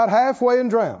about halfway and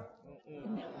drown.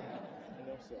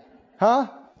 Huh?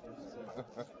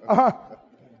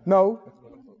 No.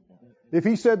 If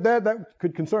He said that, that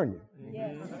could concern you.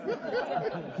 Yes.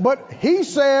 But He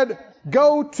said,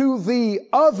 go to the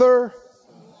other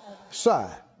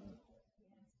side.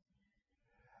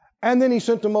 And then He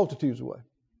sent the multitudes away.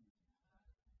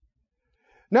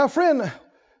 Now, friend,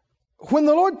 when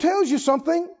the Lord tells you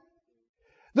something,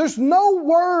 there's no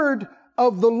word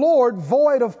of the Lord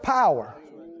void of power.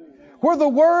 Where the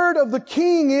word of the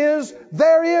King is,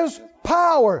 there is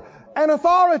power and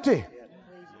authority.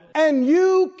 And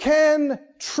you can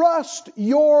trust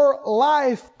your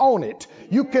life on it.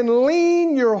 You can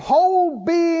lean your whole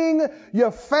being,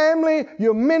 your family,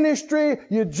 your ministry,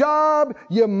 your job,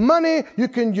 your money. You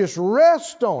can just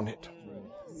rest on it.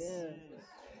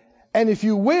 And if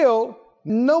you will,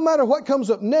 no matter what comes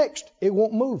up next, it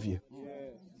won't move you.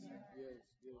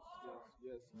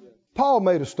 Paul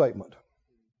made a statement.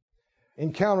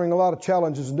 Encountering a lot of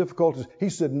challenges and difficulties, he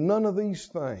said, none of these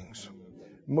things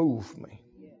move me.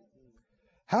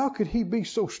 How could he be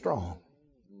so strong?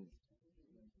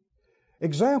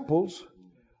 Examples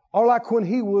are like when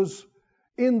he was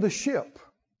in the ship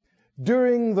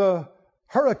during the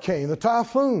hurricane, the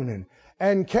typhoon,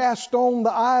 and cast on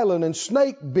the island and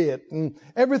snake bit and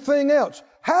everything else.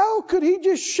 How could he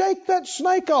just shake that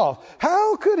snake off?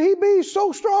 How could he be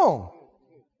so strong?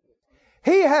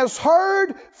 He has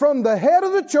heard from the head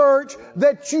of the church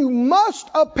that you must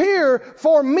appear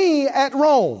for me at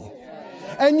Rome.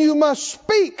 And you must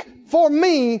speak for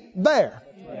me there.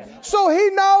 So he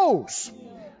knows.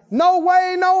 No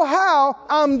way, no how,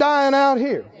 I'm dying out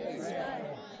here.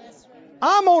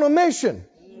 I'm on a mission.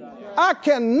 I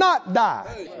cannot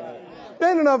die.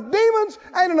 Ain't enough demons,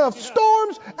 ain't enough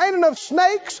storms, ain't enough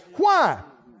snakes. Why?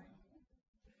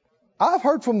 I've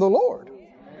heard from the Lord.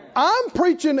 I'm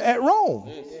preaching at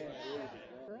Rome.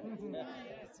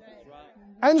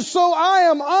 And so I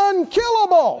am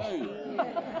unkillable.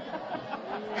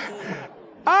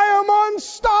 I am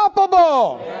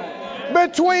unstoppable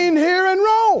between here and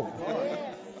Rome.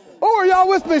 Oh, are y'all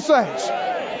with me, saints?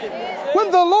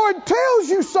 When the Lord tells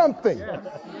you something,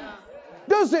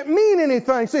 does it mean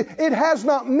anything? See, it has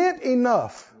not meant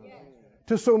enough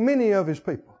to so many of His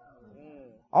people.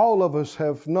 All of us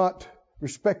have not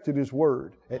respected His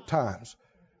word at times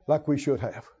like we should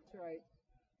have.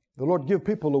 The Lord give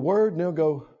people a word and they'll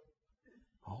go,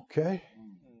 okay,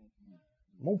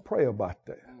 I'm going to pray about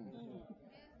that.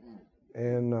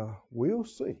 And we'll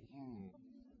see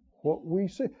what we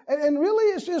see. And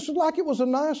really, it's just like it was a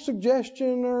nice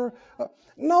suggestion or...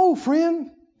 no, friend.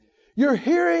 You're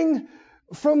hearing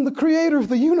from the Creator of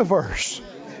the universe.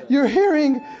 You're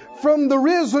hearing from the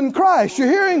risen Christ. You're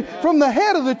hearing from the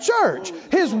head of the church.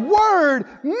 His word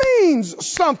means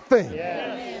something.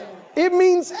 It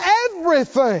means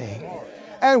everything.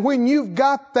 And when you've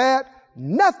got that,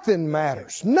 nothing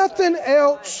matters. Nothing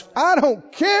else. I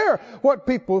don't care what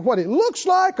it looks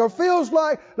like or feels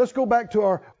like. Let's go back to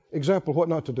our example, what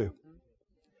not to do.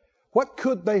 What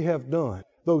could they have done,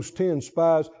 those 10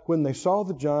 spies, when they saw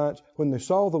the giants, when they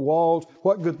saw the walls?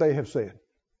 What could they have said?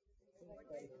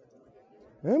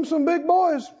 Them some big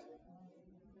boys.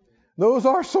 Those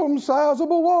are some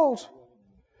sizable walls.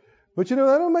 But you know,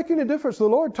 that don't make any difference. The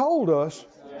Lord told us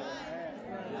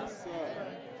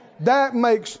That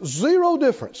makes zero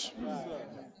difference.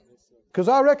 Because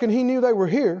I reckon he knew they were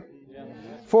here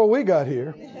before we got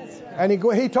here. And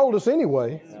he told us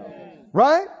anyway.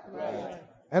 Right?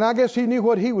 And I guess he knew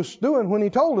what he was doing when he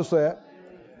told us that.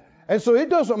 And so it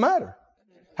doesn't matter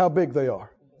how big they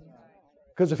are.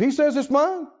 Because if he says it's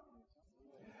mine,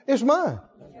 it's mine.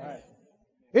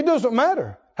 It doesn't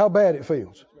matter how bad it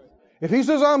feels. If he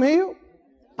says I'm healed,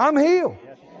 I'm healed.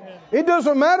 It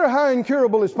doesn't matter how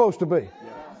incurable it's supposed to be.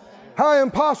 How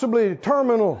impossibly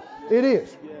terminal it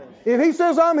is. If he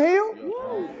says I'm healed,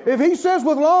 if he says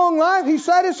with long life he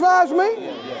satisfies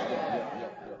me.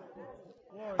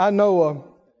 I know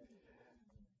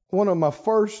one of my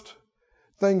first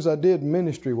things I did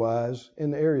ministry-wise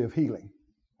in the area of healing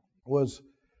was,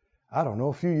 I don't know,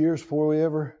 a few years before we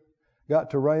ever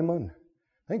got to Raymond.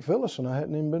 I think Phyllis and I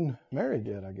hadn't even been married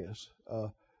yet, I guess.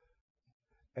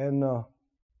 And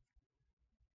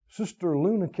Sister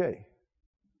Luna Kay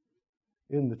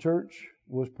in the church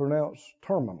was pronounced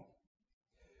terminal.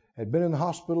 Had been in the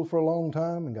hospital for a long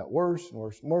time and got worse and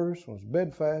worse and worse, was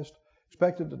bedfast,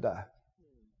 expected to die.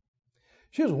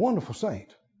 She was a wonderful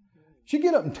saint. She'd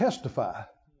get up and testify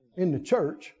in the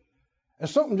church and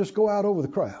something just go out over the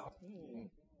crowd.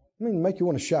 I mean, make you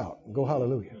want to shout and go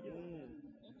hallelujah.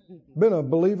 Been a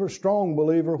believer, strong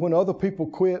believer. When other people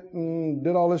quit and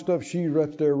did all this stuff, she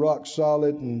right there rock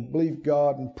solid and believed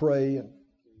God and pray. And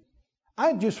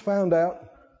I just found out,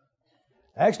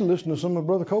 actually listened to some of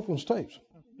Brother Copeland's tapes,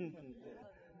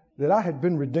 that I had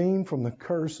been redeemed from the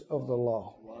curse of the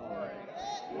law.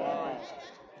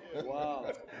 Wow.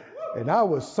 And I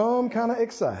was some kind of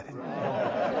excited.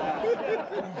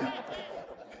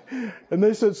 And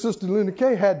they said Sister Luna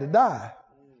Kay had to die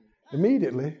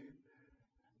immediately.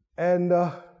 And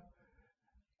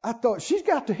I thought, she's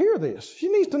got to hear this. She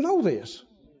needs to know this.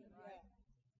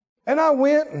 And I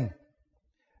went, and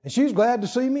she's glad to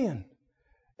see me.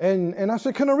 And I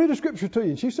said, can I read a scripture to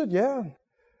you? And she said, yeah.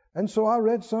 And so I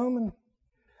read some, and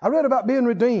I read about being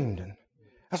redeemed. And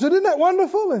I said, isn't that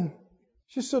wonderful? And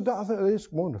she said, I thought it's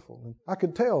wonderful. And I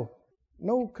could tell,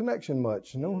 no connection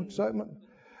much, no excitement.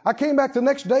 I came back the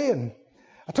next day, and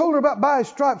I told her about by His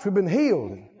stripes we've been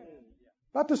healed. And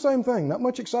about the same thing, not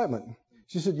much excitement.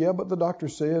 She said, yeah, but the doctor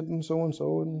said, and so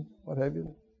and what have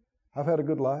you. I've had a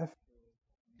good life.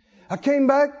 I came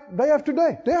back day after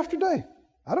day.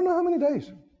 I don't know how many days.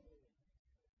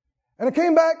 And I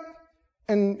came back,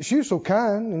 and she was so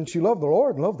kind, and she loved the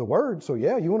Lord and loved the Word. So,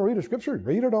 yeah, you want to read a scripture?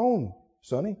 Read it on,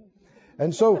 sonny.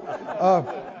 And so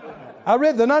I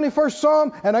read the 91st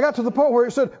Psalm, and I got to the point where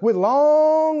it said, with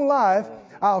long life,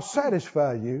 I'll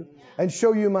satisfy you and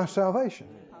show you my salvation.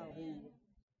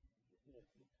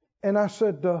 And I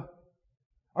said,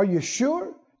 are you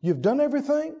sure you've done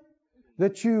everything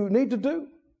that you need to do,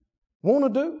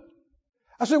 want to do?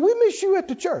 I said, we miss you at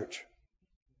the church.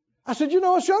 I said,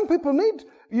 us young people need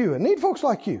you and need folks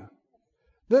like you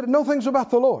that know things about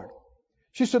the Lord.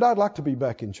 She said, I'd like to be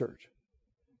back in church.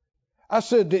 I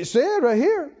said, it said right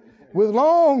here, with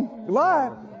long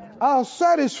life, I'll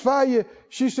satisfy you.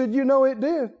 She said, it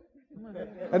did.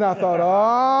 And I thought,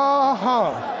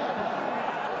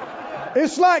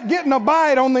 It's like getting a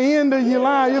bite on the end of your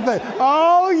line. You think,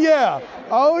 oh yeah.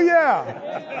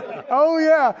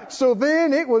 So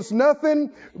then it was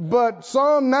nothing but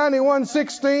Psalm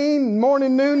 91:16,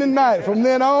 morning, noon, and night. From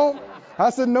then on, I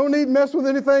said, no need to mess with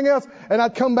anything else. And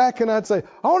I'd come back and I'd say,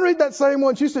 I want to read that same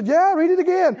one. She said, yeah, read it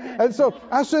again. And so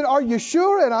I said, are you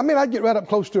sure? And I'd get right up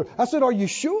close to her. I said, are you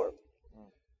sure?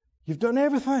 You've done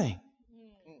everything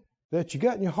that you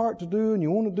got in your heart to do and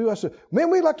you want to do. I said, man,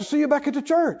 we'd like to see you back at the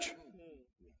church.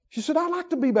 She said, I'd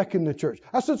like to be back in the church.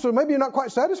 I said, so maybe you're not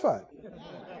quite satisfied.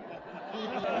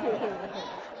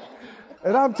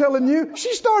 And I'm telling you,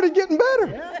 she started getting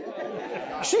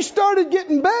better. She started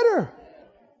getting better.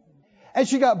 And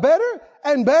she got better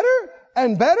and better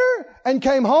and better and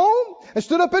came home and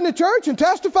stood up in the church and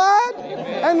testified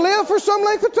and lived for some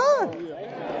length of time.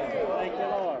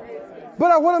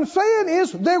 But what I'm saying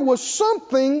is there was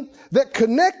something that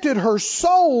connected her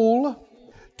soul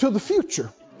to the future.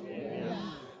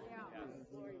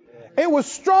 It was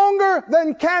stronger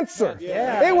than cancer.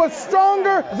 It was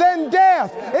stronger than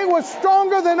death. It was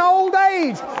stronger than old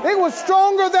age. It was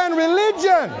stronger than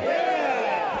religion.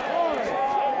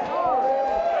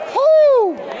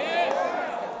 Whew.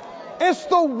 It's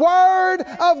the word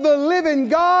of the living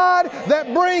God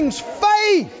that brings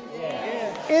faith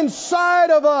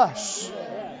inside of us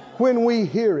when we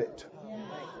hear it.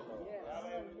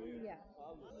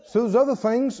 So there's other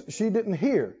things she didn't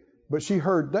hear, but she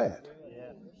heard that.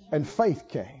 And faith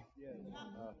came.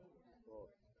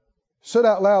 Said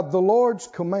out loud, the Lord's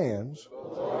commands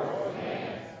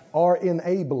are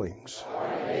enablings,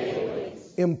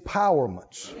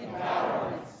 empowerments.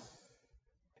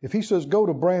 If he says, go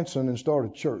to Branson and start a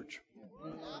church,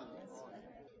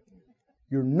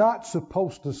 you're not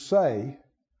supposed to say,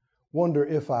 wonder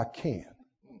if I can.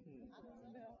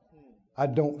 I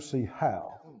don't see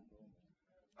how.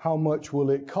 How much will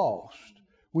it cost?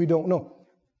 We don't know.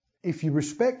 If you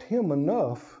respect him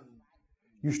enough,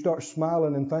 you start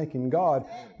smiling and thanking God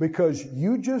because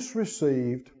you just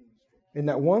received, in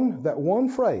that one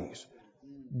phrase,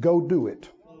 go do it.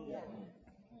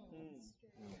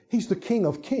 He's the King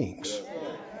of Kings.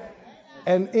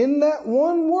 And in that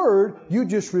one word, you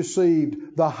just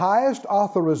received the highest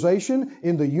authorization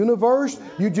in the universe.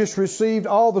 You just received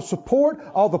all the support,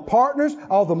 all the partners,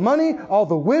 all the money, all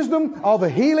the wisdom, all the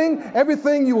healing,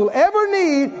 everything you will ever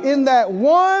need in that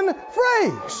one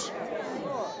phrase.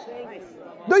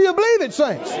 Do you believe it,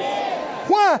 saints?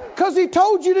 Why? Because he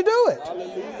told you to do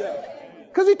it.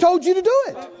 Because he told you to do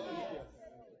it.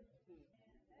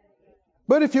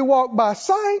 But if you walk by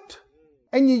sight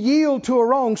and you yield to a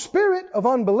wrong spirit of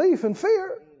unbelief and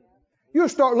fear, you'll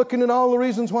start looking at all the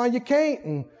reasons why you can't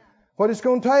and what it's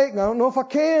going to take. And I don't know if I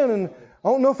can, and I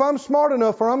don't know if I'm smart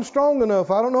enough or I'm strong enough.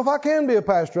 I don't know if I can be a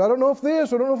pastor. I don't know if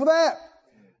this, I don't know if that.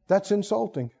 That's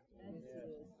insulting.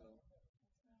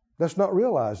 That's not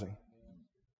realizing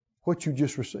what you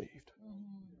just received.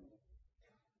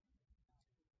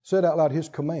 Said out loud, his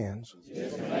commands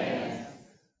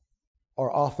are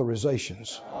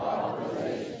authorizations.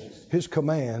 His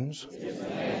commands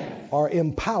are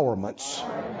empowerments,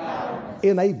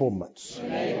 enablements.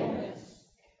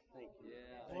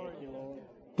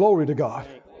 Glory to God.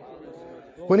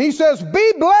 When he says,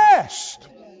 be blessed,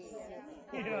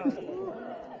 you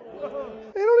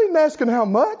don't even asking how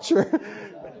much.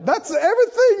 That's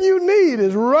everything you need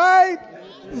is right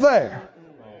there.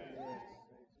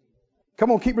 Come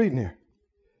on, keep reading here.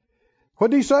 What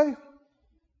did he say?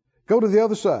 Go to the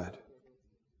other side.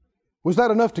 Was that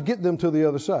enough to get them to the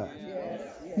other side? Yes.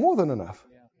 More than enough.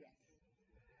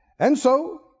 And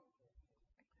so,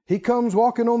 he comes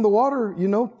walking on the water,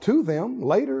 to them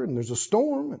later, and there's a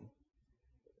storm. And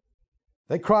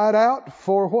they cried out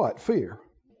for what? Fear.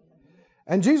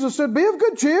 And Jesus said, be of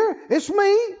good cheer. It's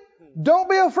me. Don't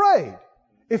be afraid.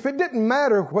 If it didn't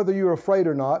matter whether you're afraid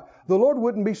or not, the Lord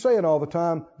wouldn't be saying all the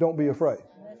time, don't be afraid.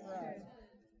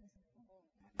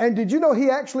 And did you know he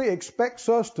actually expects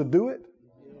us to do it?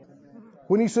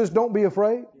 When he says, don't be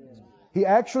afraid, he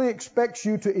actually expects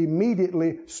you to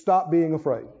immediately stop being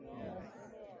afraid.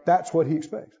 That's what he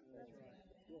expects.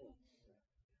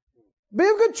 Be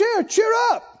of good cheer. Cheer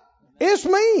up. It's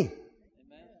me.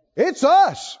 It's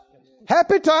us.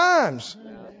 Happy times.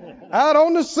 Out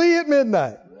on the sea at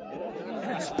midnight.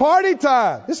 It's party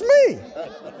time. It's me.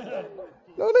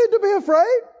 No need to be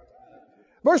afraid.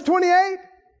 Verse 28.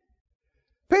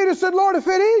 Peter said, Lord, if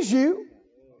it is you,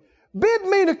 bid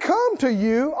me to come to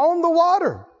you on the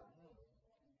water.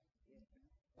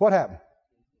 What happened?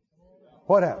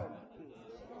 What happened?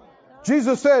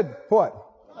 Jesus said, what?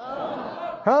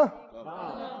 Huh?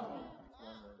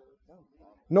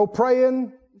 No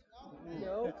praying?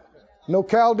 No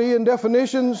Chaldean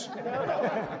definitions?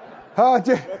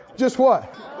 Just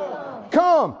what?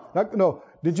 Come. No.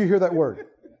 Did you hear that word?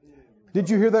 Did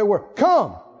you hear that word?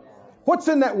 Come. What's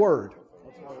in that word?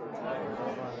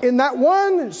 In that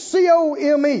one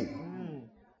C-O-M-E.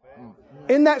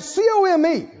 In that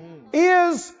C-O-M-E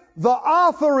is the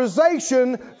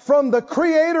authorization from the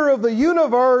creator of the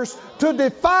universe to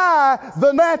defy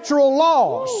the natural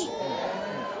laws.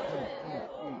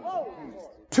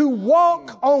 To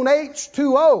walk on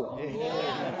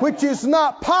H2O, which is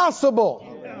not possible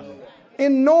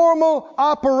in normal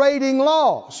operating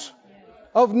laws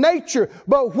of nature.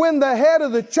 But when the head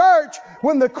of the church,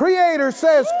 when the creator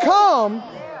says, come,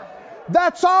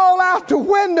 that's all out the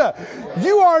window.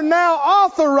 You are now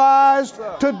authorized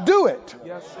to do it.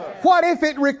 What if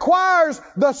it requires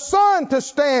the sun to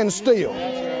stand still?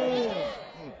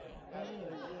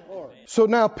 So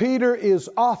now Peter is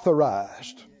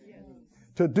authorized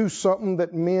to do something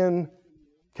that men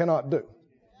cannot do.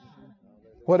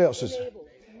 What else is it?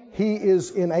 He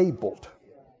is enabled.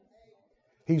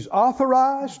 He's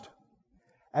authorized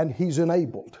and he's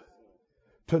enabled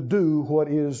to do what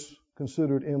is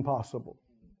considered impossible.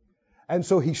 And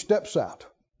so he steps out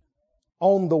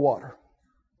on the water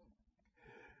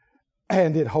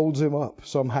and it holds him up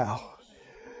somehow.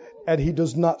 And he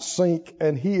does not sink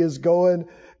and he is going.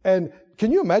 And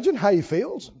can you imagine how he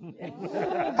feels?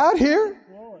 Out here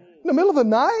in the middle of the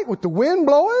night with the wind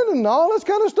blowing and all this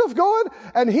kind of stuff going.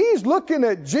 And he's looking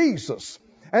at Jesus.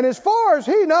 And as far as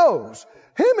he knows,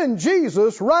 Him and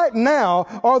Jesus right now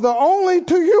are the only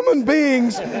two human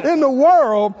beings in the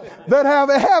world that have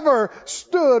ever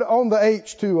stood on the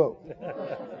H2O.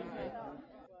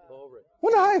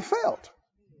 Wonder how he felt.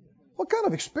 What kind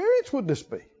of experience would this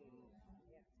be?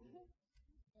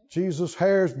 Jesus'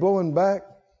 hair's blowing back.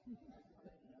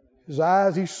 His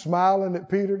eyes, he's smiling at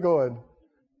Peter going,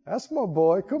 that's my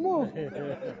boy. Come on.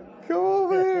 Come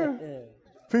over here.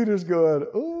 Peter's going,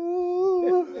 ooh.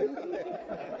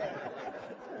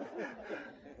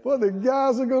 Well, the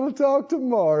guys are going to talk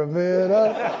tomorrow, man.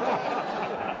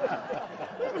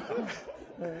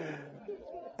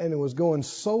 And it was going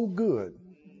so good.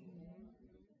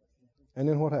 And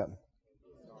then what happened?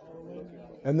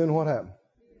 And then what happened?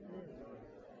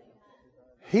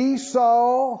 He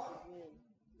saw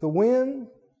the wind.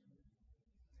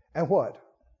 And what?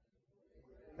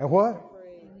 And what?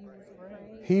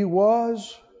 He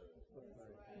was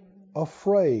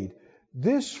afraid.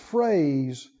 This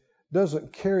phrase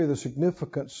doesn't carry the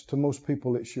significance to most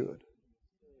people it should.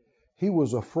 He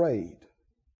was afraid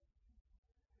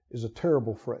is a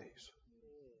terrible phrase.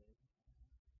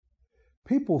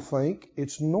 People think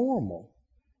it's normal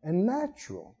and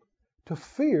natural to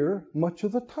fear much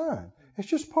of the time. It's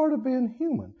just part of being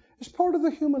human. It's part of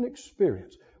the human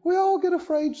experience. We all get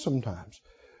afraid sometimes.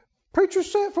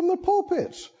 Preachers say it from the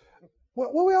pulpits.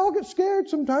 Well, we all get scared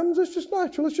sometimes. It's just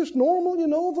natural. It's just normal. You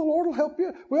know, the Lord will help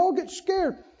you. We all get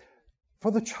scared.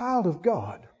 For the child of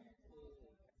God,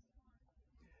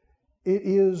 it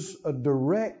is a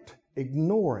direct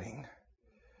ignoring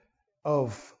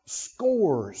of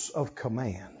scores of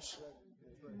commands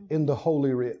in the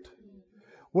Holy Writ.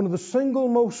 One of the single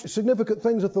most significant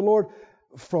things that the Lord,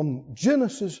 from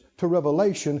Genesis to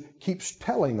Revelation, keeps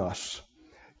telling us,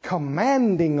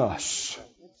 commanding us.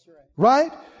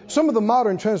 Right? Some of the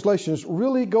modern translations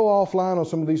really go offline on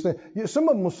some of these things. Some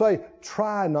of them will say,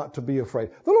 try not to be afraid.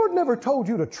 The Lord never told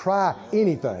you to try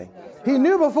anything. He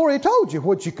knew before He told you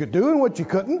what you could do and what you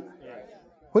couldn't.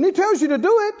 When He tells you to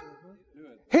do it,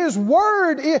 His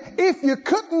word, if you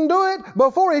couldn't do it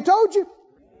before He told you,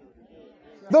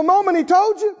 the moment He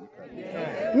told you,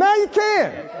 now you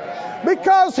can.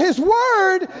 Because His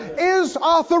word is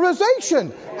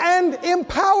authorization and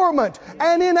empowerment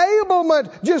and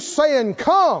enablement. Just saying,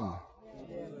 come,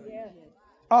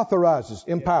 authorizes,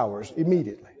 empowers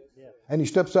immediately. And he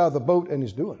steps out of the boat and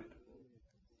he's doing it.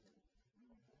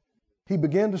 He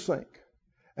began to sink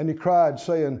and he cried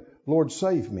saying, Lord,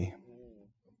 save me.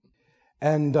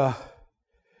 And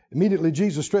immediately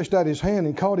Jesus stretched out His hand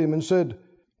and caught him and said,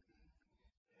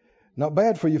 not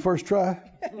bad for your first try.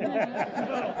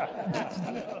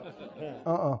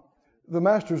 The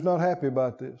master's not happy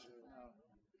about this.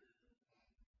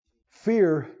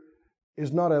 Fear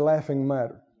is not a laughing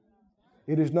matter.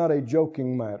 It is not a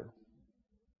joking matter.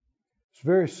 It's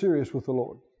very serious with the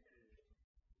Lord.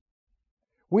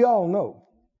 We all know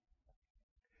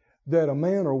that a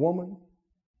man or woman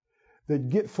that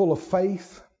get full of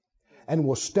faith and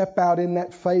will step out in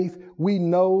that faith, we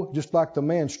know, just like the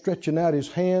man stretching out his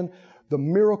hand, the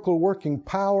miracle working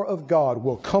power of God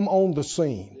will come on the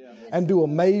scene and do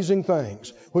amazing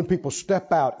things when people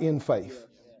step out in faith.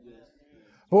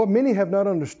 But what many have not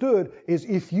understood is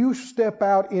if you step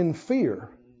out in fear,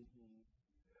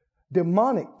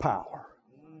 demonic power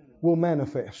will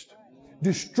manifest.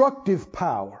 Destructive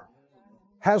power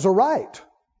has a right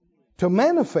to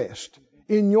manifest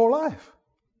in your life.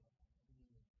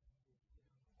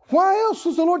 Why else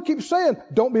does the Lord keep saying,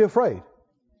 don't be afraid?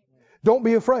 Don't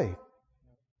be afraid.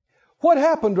 What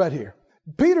happened right here?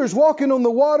 Peter's walking on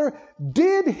the water.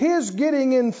 Did his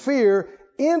getting in fear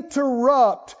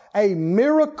interrupt a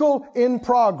miracle in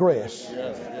progress?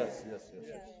 Yes.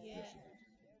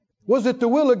 Was it the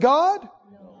will of God?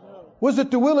 Was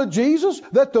it the will of Jesus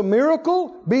that the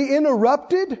miracle be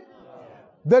interrupted?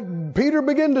 That Peter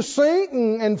began to sink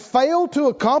and fail to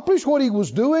accomplish what he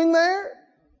was doing there?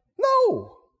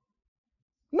 No.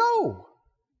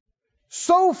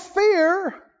 So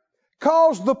fear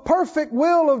caused the perfect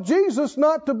will of Jesus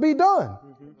not to be done.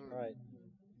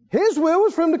 His will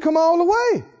was for him to come all the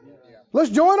way. Let's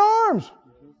join arms.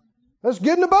 Let's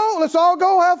get in the boat. Let's all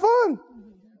go have fun.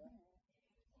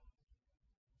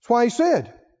 That's why he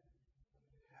said,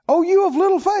 oh, you of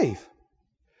little faith,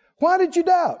 why did you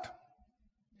doubt?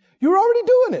 You were already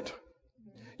doing it.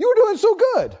 You were doing so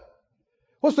good.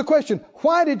 What's the question?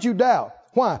 Why did you doubt?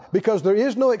 Why? Because there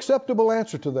is no acceptable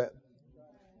answer to that.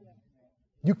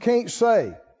 You can't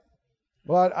say,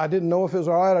 well, I didn't know if it was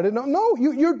all right. I didn't know. No,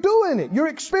 you're doing it. You're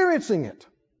experiencing it.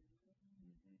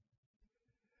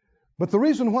 But the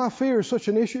reason why fear is such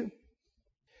an issue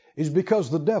is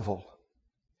because the devil,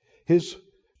 his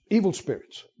evil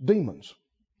spirits, demons,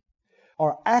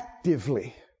 are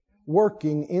actively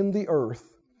working in the earth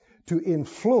to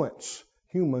influence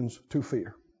humans to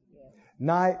fear.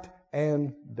 Night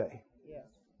and day.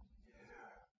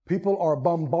 People are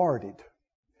bombarded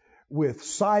with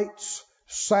sights,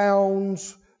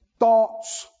 sounds,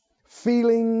 thoughts,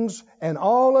 feelings, and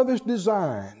all of it's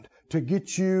designed to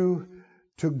get you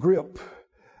to grip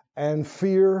and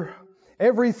fear.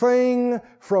 Everything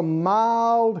from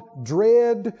mild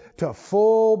dread to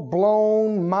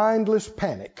full-blown mindless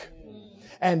panic.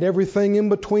 And everything in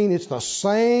between. It's the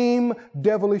same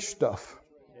devilish stuff.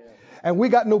 And we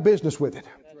got no business with it.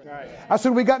 I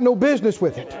said we got no business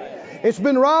with it. It's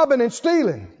been robbing and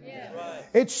stealing.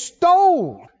 It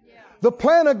stole the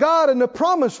plan of God and the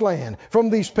promised land from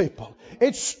these people.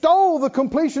 It stole the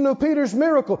completion of Peter's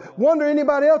miracle. Wonder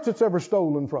anybody else it's ever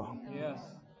stolen from.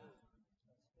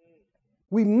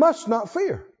 We must not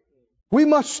fear. We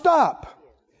must stop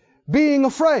being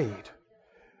afraid.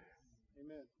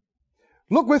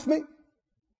 Look with me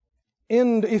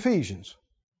in Ephesians,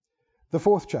 the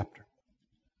 4th chapter.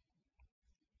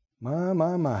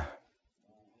 My.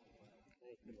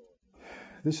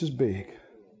 This is big.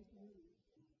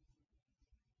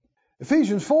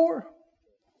 Ephesians 4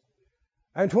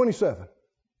 and 27.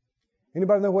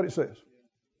 Anybody know what it says?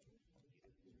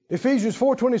 Ephesians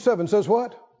 4:27 says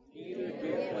what?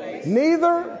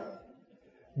 Neither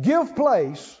give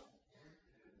place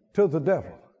to the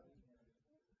devil.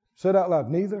 Say it out loud.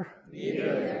 Neither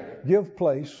give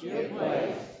place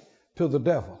to the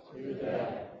devil.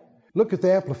 Look at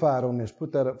the Amplified on this.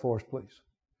 Put that up for us, please.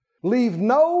 Leave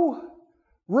no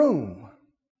room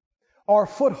or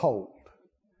foothold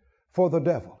for the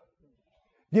devil.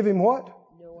 Give him what?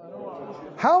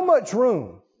 How much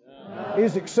room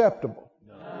is acceptable?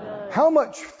 How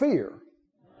much fear?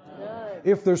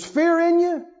 If there's fear in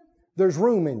you, there's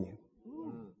room in you.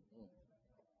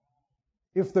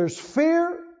 If there's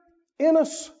fear in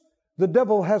us, the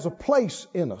devil has a place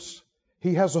in us.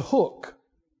 He has a hook.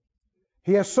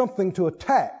 He has something to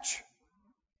attach.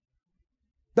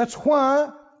 That's why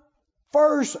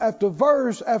verse after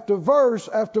verse after verse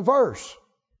after verse.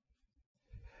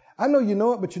 I know you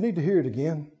know it, but you need to hear it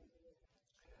again.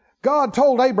 God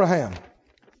told Abraham,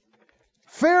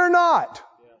 fear not.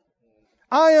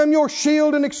 I am your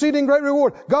shield and exceeding great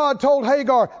reward. God told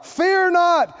Hagar, fear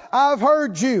not, I've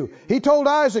heard you. He told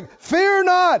Isaac, fear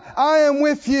not, I am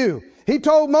with you. He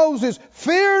told Moses,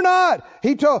 fear not.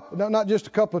 He told, no, not just a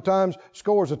couple of times,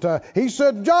 scores of times. He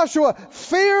said, Joshua,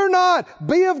 fear not,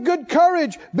 be of good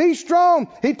courage, be strong.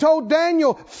 He told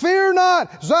Daniel, fear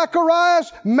not. Zacharias,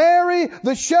 Mary,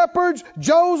 the shepherds,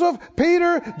 Joseph,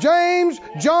 Peter, James,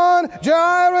 John,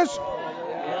 Jairus,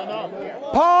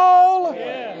 Paul,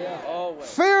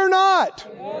 fear not.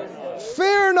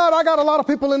 Fear not. I got a lot of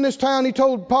people in this town. He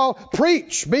told Paul,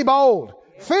 preach, be bold.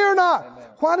 Fear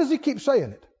not. Why does he keep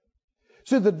saying it?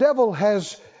 See, the devil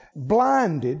has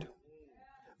blinded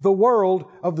the world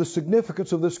of the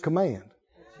significance of this command.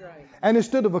 And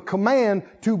instead of a command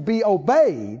to be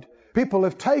obeyed, people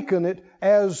have taken it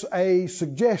as a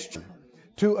suggestion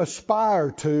to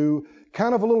aspire to,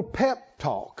 kind of a little pep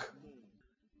talk.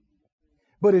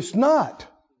 But it's not.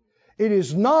 It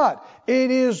is not. It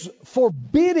is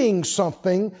forbidding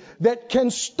something that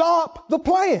can stop the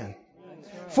plan.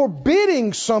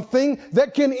 Forbidding something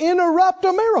that can interrupt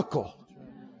a miracle.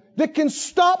 That can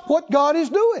stop what God is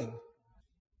doing. I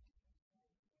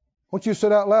want you to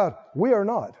say out loud, we are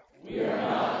not. We are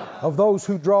not. Of those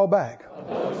who draw back. Of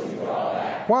those who draw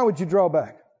back. Why would you draw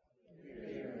back?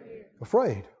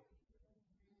 Afraid.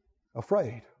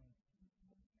 Afraid.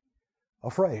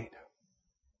 Afraid.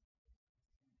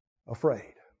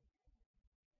 Afraid.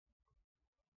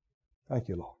 Thank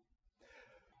you, Lord.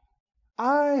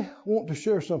 I want to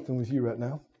share something with you right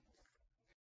now.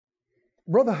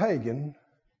 Brother Hagin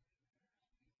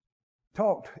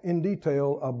talked in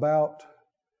detail about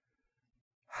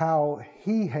how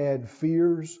he had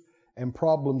fears and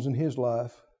problems in his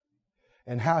life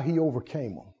and how he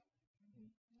overcame them.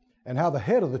 And how the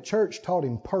head of the church taught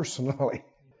him personally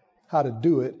how to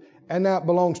do it. And now it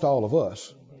belongs to all of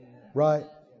us, right?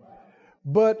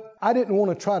 But I didn't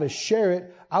want to try to share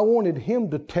it. I wanted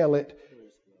him to tell it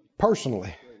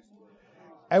personally.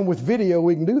 And with video,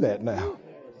 we can do that now.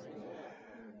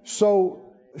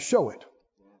 So show it.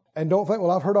 And don't think,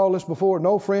 well, I've heard all this before.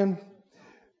 No, friend,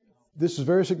 this is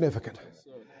very significant.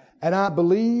 And I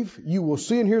believe you will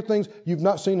see and hear things you've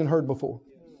not seen and heard before.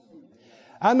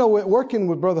 I know it working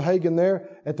with Brother Hagin there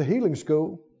at the healing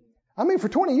school. I mean, for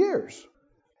 20 years.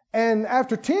 And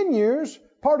after 10 years,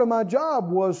 part of my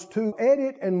job was to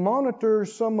edit and monitor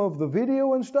some of the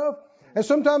video and stuff. And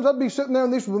sometimes I'd be sitting there,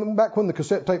 and this was back when the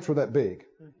cassette tapes were that big.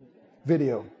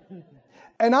 Video.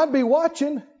 And I'd be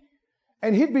watching,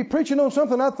 and he'd be preaching on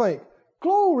something. I'd think,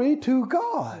 glory to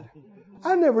God.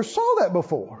 I never saw that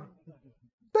before.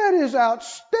 That is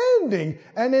outstanding.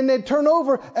 And then they'd turn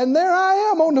over, and there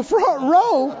I am on the front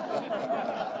row.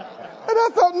 And I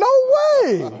thought, no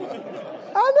way.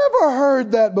 I never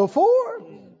heard that before.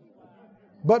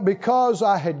 But because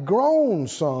I had grown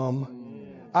some,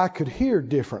 I could hear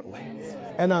differently.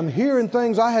 And I'm hearing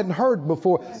things I hadn't heard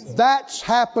before. That's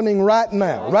happening right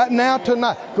now. Right now,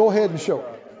 tonight. Go ahead and show it.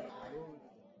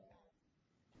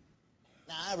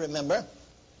 Now, I remember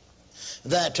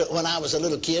that when I was a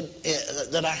little kid,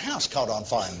 that our house caught on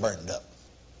fire and burned up.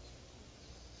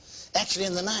 Actually,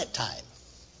 in the nighttime.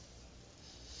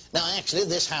 Now, actually,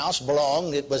 this house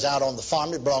it was out on the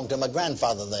farm. It belonged to my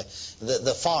grandfather.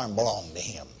 The farm belonged to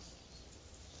him.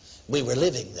 We were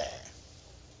living there.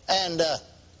 And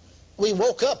we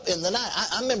woke up in the night.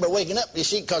 I remember waking up, you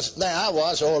see, because there I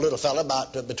was, a little fella,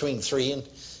 about between 3 and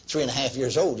 3.5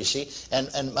 years old, you see,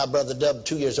 and my brother Dub,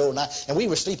 2 years old, and we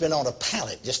were sleeping on a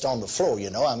pallet just on the floor, you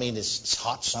know. I mean, it's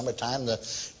hot summertime,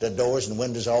 the doors and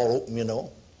windows are all open, you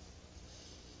know.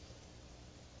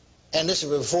 And this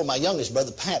was before my youngest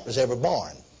brother, Pat, was ever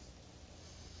born.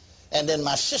 And then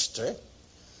my sister,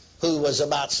 who was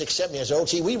about 6, 7 years old,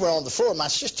 see, we were on the floor. My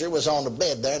sister was on the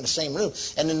bed there in the same room.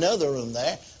 And in the other room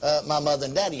there, my mother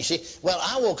and daddy, you see. Well,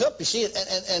 I woke up, you see,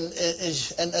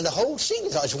 and the whole scene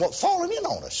was falling in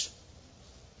on us.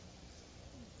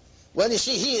 Well, you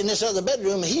see, he in this other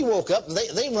bedroom, he woke up, and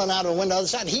they run out of the window on the other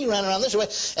side. He ran around this way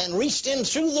and reached in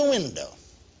through the window.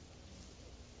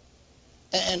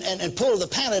 And pulled the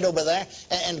pallet over there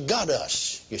and got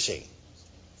us, you see.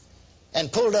 And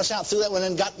pulled us out through that one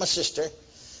and got my sister.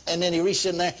 And then he reached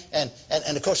in there, and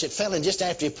of course it fell in just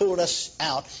after he pulled us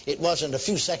out. It wasn't a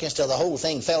few seconds till the whole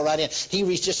thing fell right in. He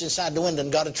reached just inside the window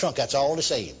and got a trunk. That's all they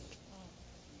saved.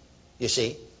 You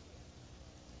see?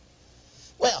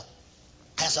 Well,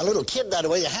 as a little kid that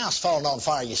way, the house falling on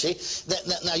fire, you see.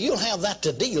 Now you'll have that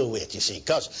to deal with, you see,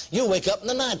 because you'll wake up in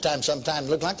the nighttime sometimes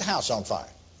look like the house on fire.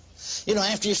 You know,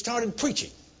 after you started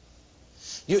preaching,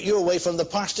 you're away from the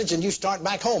parsonage and you start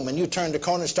back home and you turn the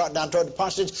corner and start down toward the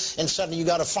parsonage and suddenly you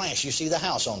got a flash. You see the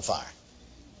house on fire.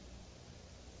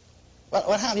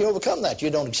 Well, how do you overcome that? You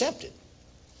don't accept it.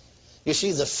 You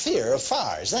see, the fear of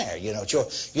fire is there. You know,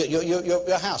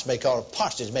 your house may caught,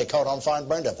 parsonage may caught on fire and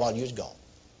burned up while you was gone.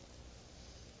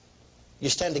 You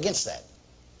stand against that.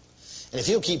 And if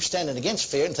you'll keep standing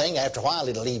against fear and think, after a while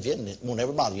it'll leave you and it won't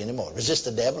ever bother you anymore. Resist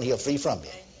the devil and he'll flee from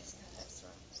you.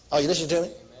 Oh, you listen to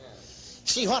me?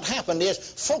 See, what happened is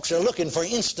folks are looking for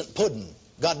instant pudding.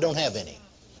 God don't have any.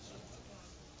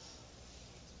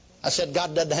 I said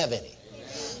God doesn't have any.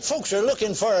 Folks are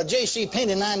looking for a J.C.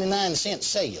 Penney 99-cent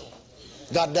sale.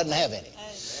 God doesn't have any.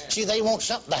 See, they want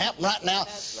something to happen right now.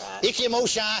 Icky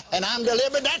Moshai, and I'm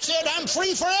delivered. That's it. I'm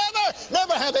free forever.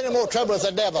 Never have any more trouble with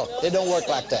the devil. It don't work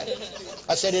like that.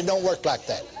 I said it don't work like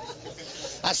that.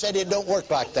 I said it don't work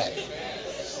like that.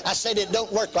 I said it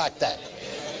don't work like that.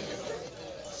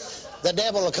 The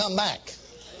devil will come back.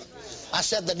 I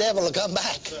said the devil will come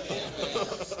back.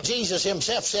 Jesus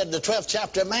himself said in the 12th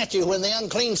chapter of Matthew, when the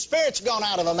unclean spirit's gone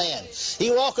out of a man, he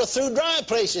walketh through dry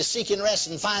places seeking rest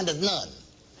and findeth none.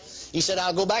 He said,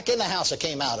 I'll go back in the house I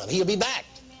came out of. He'll be back.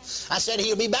 I said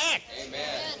he'll be back.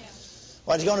 Amen.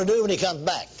 What's he going to do when he comes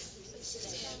back?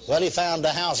 Well, he found the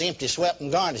house empty, swept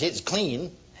and garnished. It was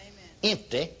clean,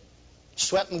 empty,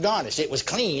 swept and garnished. It was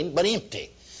clean, but empty.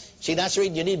 See, that's the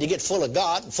reason you need to get full of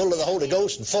God, full of the Holy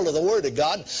Ghost, and full of the Word of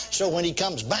God, so when he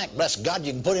comes back, bless God,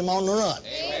 you can put him on the run.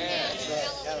 Amen.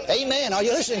 Amen. Are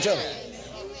you listening to me?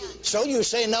 So you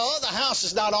say, no, the house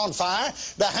is not on fire.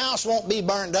 The house won't be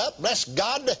burned up. Bless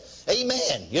God.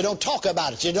 Amen. You don't talk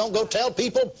about it. You don't go tell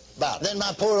people about it. Then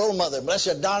my poor old mother, bless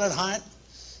her darling heart.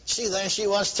 See, there she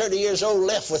was, 30 years old,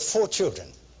 left with 4 children.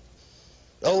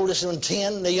 The oldest one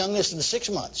 10, the youngest in 6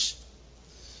 months.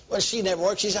 Well, she never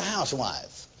worked. She's a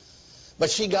housewife. But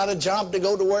she got a job to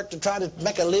go to work to try to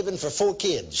make a living for 4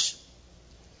 kids.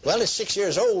 Well, at 6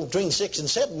 years old, between 6 and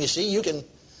 7, you see, you can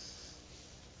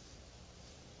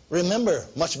remember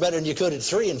much better than you could at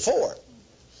 3 and 4.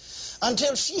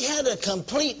 Until she had a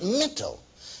complete mental,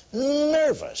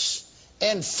 nervous,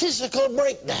 and physical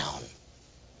breakdown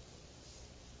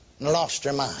and lost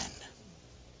her mind.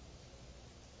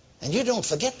 And you don't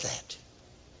forget that.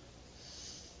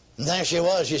 And there she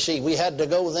was, you see. We had to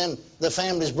go then. The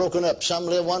family's broken up. Some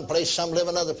live one place, some live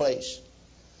another place.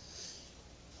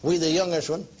 We, the youngest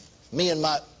one, me and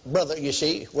my brother, you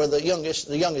see, were the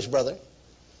youngest brother.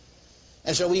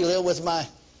 And so we live with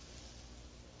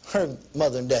her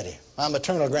mother and daddy, my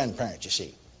maternal grandparents, you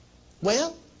see.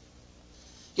 Well,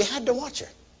 you had to watch her.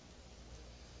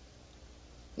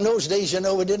 In those days, you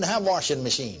know, we didn't have washing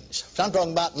machines. So I'm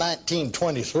talking about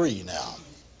 1923 now.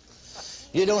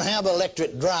 You don't have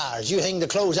electric dryers. You hang the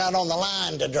clothes out on the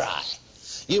line to dry.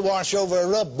 You wash over a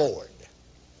rub board.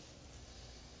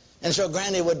 And so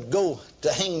Granny would go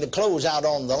to hang the clothes out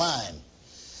on the line.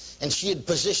 And she'd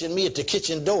position me at the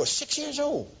kitchen door, 6 years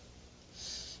old.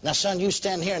 Now, son, you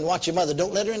stand here and watch your mother.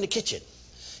 Don't let her in the kitchen.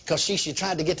 Because she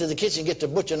tried to get to the kitchen, get the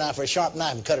butcher knife or a sharp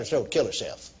knife and cut her throat, kill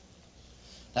herself.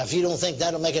 Now, if you don't think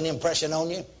that'll make an impression on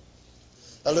you,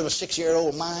 a little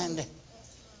 6-year-old mind,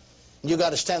 you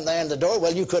got to stand there in the door.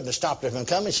 Well, you couldn't have stopped her from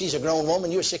coming. She's a grown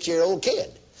woman. You're a 6-year-old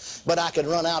kid. But I could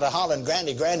run out of hollering,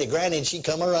 Granny, Granny, Granny, and she'd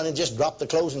come a-running, just drop the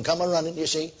clothes and come a-running, you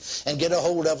see, and get a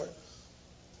hold of her.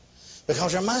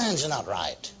 Because her mind's not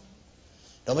right.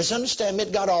 Don't misunderstand me.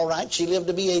 It got all right. She lived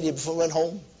to be 80 before we went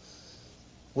home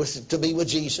to be with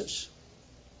Jesus.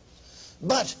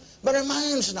 But her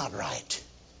mind's not right.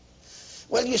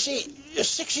 Well, you see, you're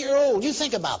 6-year-old. You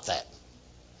think about that.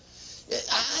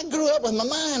 I grew up with my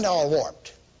mind all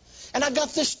warped. And I got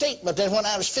this statement that when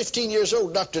I was 15 years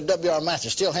old, Dr. W.R.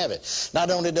 Matthews, still have it.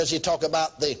 Not only does he talk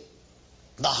about the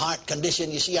heart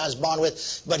condition you see I was born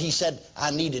with, but he said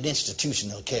I needed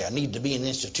institutional care. I needed to be in an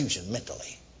institution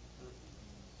mentally.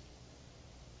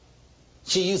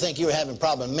 See, you think you were having a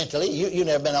problem mentally. You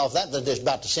never been off that. They're just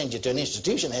about to send you to an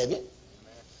institution, have you?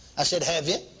 I said, have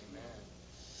you?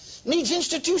 Needs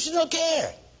institutional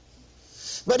care.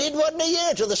 But it wasn't a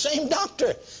year till the same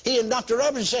doctor, he and Dr.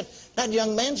 Robertson said, that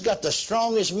young man's got the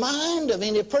strongest mind of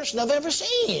any person I've ever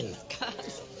seen.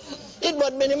 It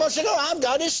wasn't many months ago. I've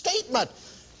got his statement.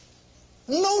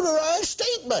 Notarized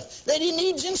statement that he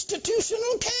needs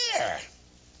institutional care.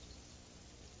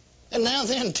 And now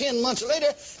then, 10 months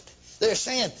later, they're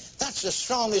saying, that's the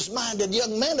strongest minded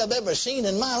young man I've ever seen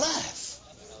in my life.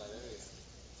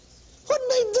 What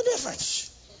made the difference?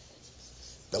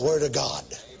 The Word of God.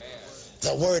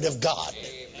 The Word of God.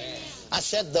 I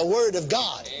said the Word of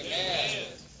God.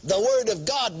 The Word of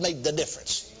God made the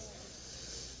difference.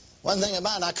 One thing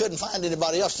about it, I couldn't find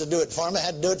anybody else to do it for me. I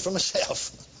had to do it for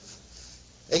myself.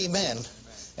 Amen.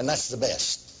 And that's the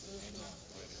best.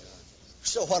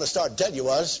 So what I started to tell you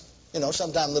was,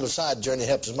 sometimes a little side journey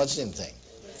helps as much as anything.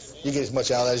 You get as much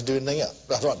out of that as do anything else.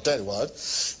 That's what I tell you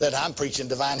was, that I'm preaching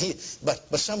divine healing.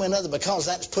 But some way or another, because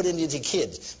that's put into the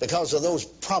kids, because of those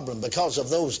problems, because of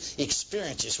those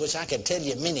experiences, which I can tell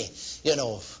you many,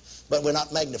 but we're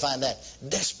not magnifying that,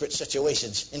 desperate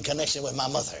situations in connection with my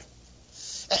mother.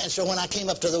 And so when I came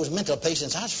up to those mental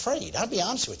patients, I was afraid. I'll be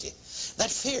honest with you. That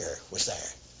fear was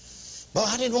there. Boy,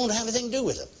 I didn't want to have anything to do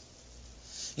with them.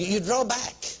 You draw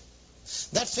back.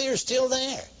 That fear is still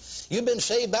there. You've been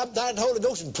saved, baptized, the Holy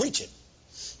Ghost, and preaching.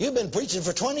 You've been preaching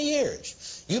for 20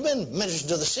 years. You've been ministering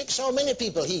to the sick, so many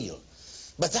people healed.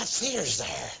 But that fear's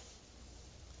there.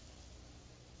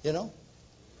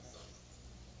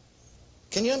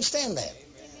 Can you understand that?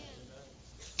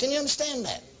 Can you understand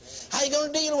that? How are you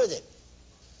going to deal with it?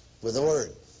 With the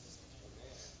Word.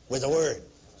 With the Word.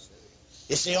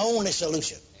 It's the only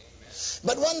solution.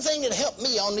 But one thing that helped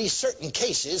me on these certain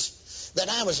cases that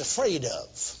I was afraid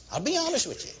of, I'll be honest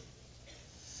with you.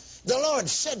 The Lord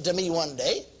said to me one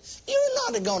day, you're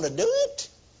not going to do it.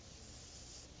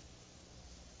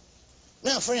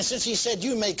 Now, for instance, he said,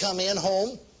 you may come in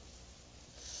home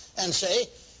and say,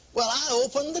 well, I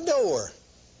opened the door.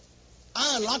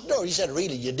 I unlocked the door. He said,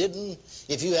 really, you didn't?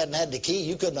 If you hadn't had the key,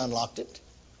 you couldn't unlock it.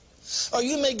 Or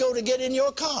you may go to get in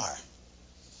your car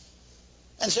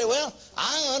and say, well,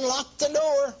 I unlocked the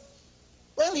door.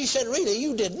 Well, he said, really,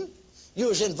 you didn't. You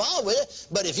was involved with it,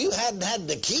 but if you hadn't had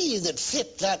the key that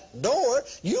fit that door,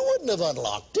 you wouldn't have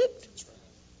unlocked it.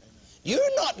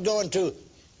 You're not going to...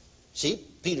 See,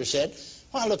 Peter said,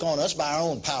 why look on us by our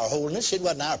own power holiness? It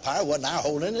wasn't our power, it wasn't our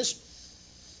holiness.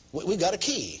 We got a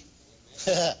key.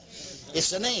 It's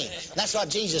the name. That's what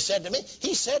Jesus said to me.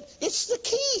 He said, it's the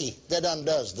key that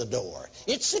undoes the door.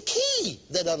 It's the key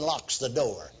that unlocks the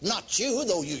door. Not you,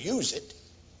 though you use it.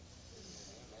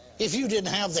 If you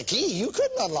didn't have the key, you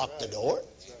couldn't unlock the door.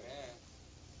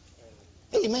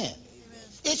 Amen.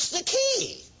 It's the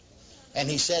key. And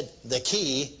he said, the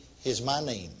key is my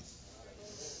name.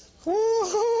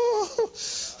 Woo-hoo.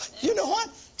 You know what?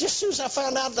 Just as soon as I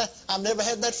found out that I've never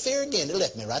had that fear again, it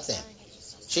left me right then.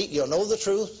 See, you'll know the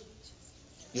truth.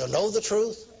 You'll know the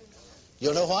truth.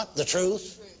 You'll know what? The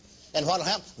truth. And what will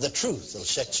happen? The truth will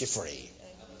set you free.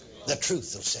 The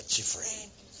truth will set you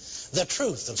free. The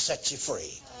truth will set you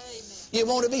free. You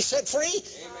want to be set free?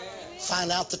 Amen.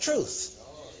 Find out the truth.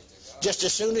 Just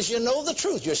as soon as you know the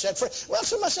truth, you're set free. Well,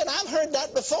 somebody said, I've heard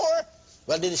that before.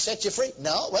 Well, did it set you free?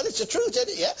 No. Well, it's the truth, isn't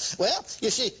it? Yeah. Well, you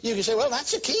see, you can say, well,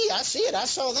 that's a key. I see it. I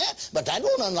saw that. But that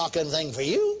won't unlock anything for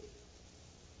you.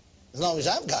 As long as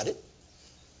I've got it.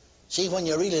 See, when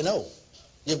you really know,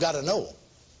 you've got to know.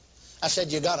 I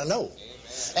said you've got to know.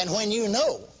 Amen. And when you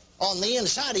know, on the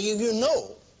inside of you, you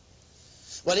know.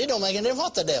 Well, it don't make any difference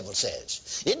what the devil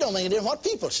says. It don't make any difference what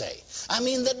people say. I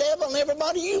mean, the devil and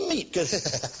everybody you meet could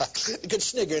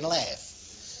snigger and laugh.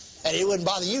 And it wouldn't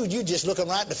bother you. You'd just look them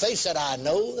right in the face and say, I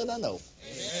know that I know.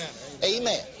 Amen.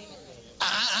 Amen.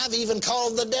 I've even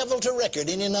called the devil to record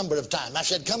any number of times. I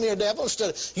said, come here, devil.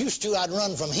 Used to, I'd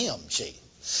run from him, see.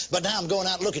 But now I'm going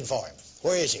out looking for him.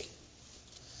 Where is he?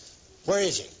 Where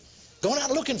is he? Going out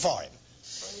looking for him.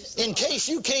 In case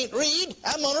you can't read,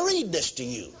 I'm going to read this to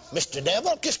you. Mr.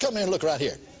 Devil, just come here and look right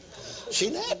here. See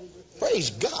that? Praise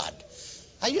God.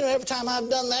 You know, every time I've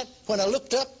done that, when I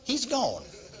looked up, he's gone.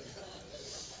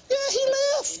 Yeah, he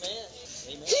left.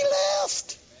 Amen. He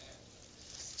left.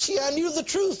 See, I knew the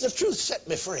truth. The truth set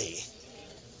me free.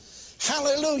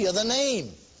 Hallelujah. The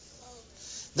name.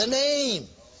 The name.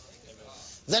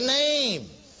 The name.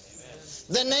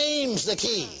 The name's the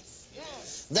key.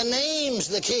 The name's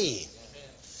the key.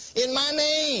 In my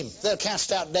name, they'll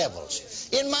cast out devils.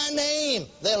 In my name,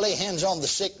 they'll lay hands on the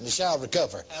sick and they shall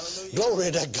recover. Hallelujah.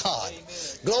 Glory to God. Amen.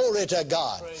 Glory to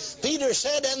God. Peter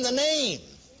said, in the name.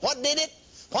 What did it?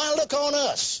 Why look on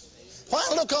us? Why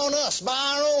look on us? By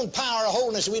our own power or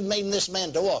holiness we've made this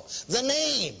man to walk. The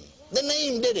name. The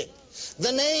name did it.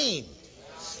 The name.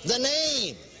 The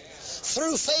name.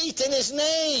 Through faith in his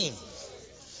name.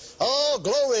 Oh,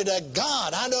 glory to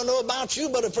God. I don't know about you,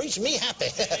 but it preached me happy.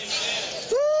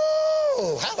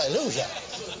 Woo! Hallelujah.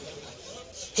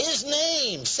 His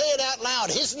name. Say it out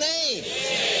loud. His name.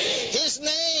 His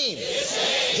name.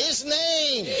 His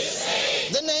name.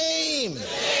 The name.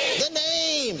 The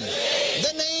name.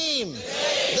 The name.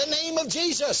 The name of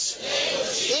Jesus.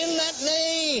 In that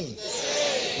name,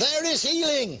 there is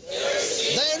healing.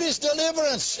 There is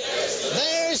deliverance.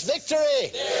 There is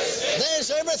victory.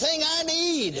 There's everything I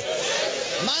need.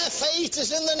 My faith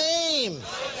is in the name.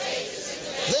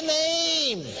 The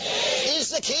name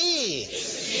is the key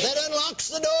that unlocks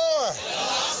the door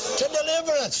to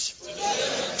deliverance,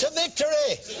 to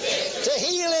victory, to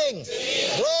healing.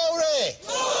 Glory.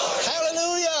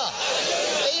 Hallelujah.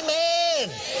 Amen.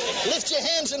 Lift your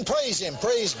hands and praise him.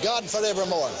 Praise God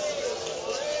forevermore.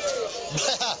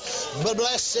 But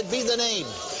blessed be the name.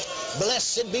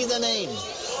 Blessed be the name.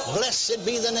 Blessed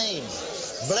be the name.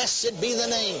 Blessed be the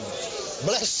name.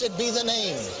 Blessed be the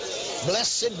name.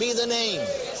 Blessed be the name.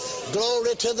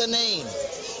 Glory to the name.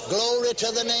 Glory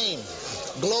to the name.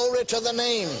 Glory to the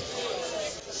name.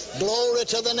 Glory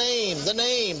to the name. The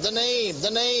name. The name.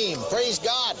 The name. Praise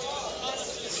God.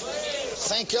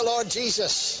 Thank you, Lord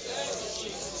Jesus.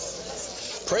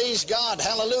 Praise God.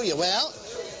 Hallelujah. Well,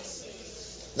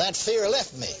 that fear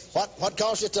left me. What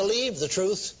caused it to leave? The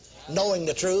truth. Knowing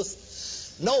the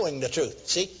truth. Knowing the truth.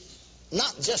 See,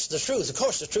 not just the truth. Of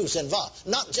course the truth's involved.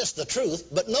 Not just the truth,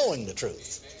 but knowing the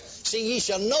truth. See, ye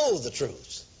shall know the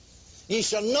truth. Ye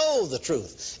shall know the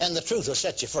truth, and the truth will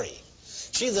set you free.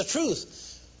 See, the truth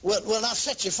will not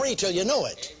set you free till you know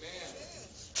it.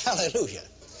 Hallelujah.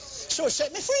 So it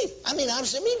set me free. I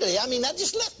was immediately, that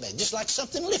just left me. Just like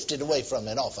something lifted away from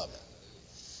it, off of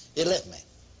me. It left me.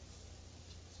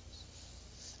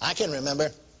 I can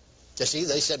remember, you see,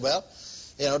 they said, well,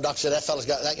 doctor said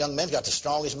that young man's got the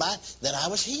strongest mind. Then I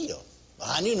was healed. Well,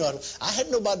 I knew I had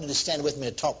nobody to stand with me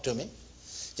and talk to me.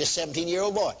 Just a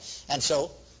 17-year-old boy. And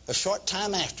so, a short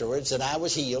time afterwards that I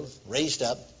was healed, raised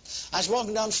up, I was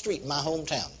walking down the street in my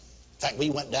hometown. In fact, we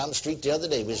went down the street the other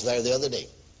day. We was there the other day.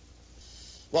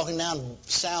 Walking down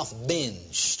South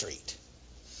Benge Street.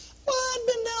 Well, I'd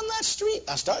been down that street.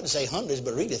 I started to say hundreds,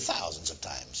 but really thousands of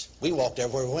times. We walked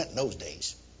everywhere we went in those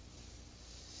days.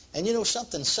 And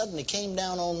something suddenly came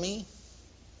down on me.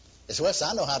 It's West,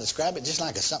 I know how to describe it, just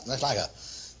like something that's like a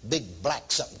big black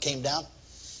something came down.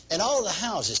 And all the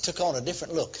houses took on a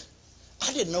different look.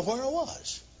 I didn't know where I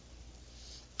was.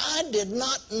 I did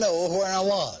not know where I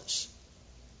was.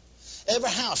 Every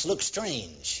house looked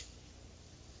strange.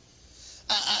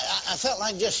 I felt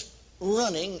like just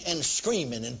running and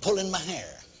screaming and pulling my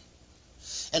hair.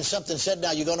 And something said,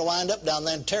 now you're going to wind up down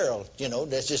there in Terrell,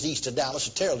 that's just east of Dallas.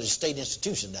 Terrell is a state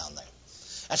institution down there.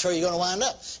 That's where you're going to wind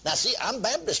up. Now see, I'm a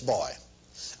Baptist boy.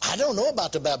 I don't know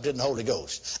about the baptism of the Holy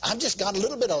Ghost. I've just got a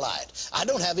little bit of light. I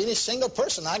don't have any single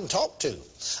person I can talk to.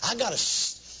 I got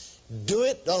to do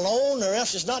it alone or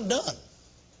else it's not done.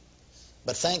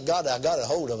 But thank God I got a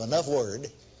hold of enough word.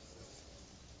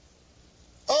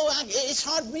 It's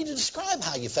hard for me to describe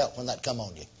how you felt when that come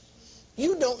on you.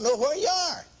 You don't know where you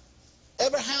are.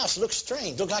 Every house looks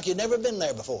strange. Looks like you've never been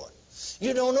there before.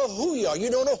 You don't know who you are. You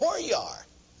don't know where you are.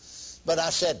 But I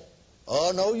said,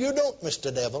 oh, no, you don't,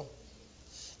 Mr. Devil.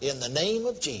 In the name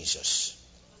of Jesus.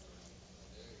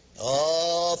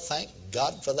 Oh, thank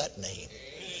God for that name.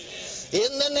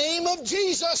 In the name of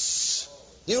Jesus,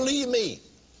 you leave me.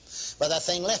 But that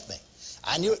thing left me.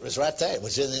 I knew it was right there. It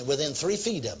was within 3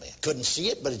 feet of me. I couldn't see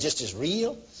it, but it just is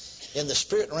real in the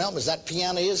spirit realm as that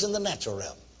piano is in the natural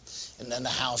realm. And then the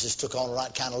houses took on the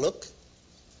right kind of look.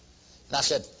 And I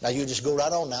said, now you just go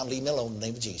right on now and leave me alone in the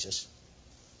name of Jesus.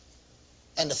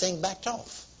 And the thing backed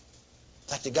off. In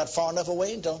fact, it got far enough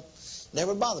away until it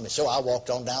never bothered me. So I walked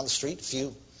on down the street a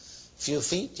few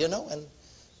feet, and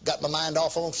got my mind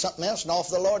off on something else and off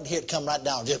the Lord, and here it come right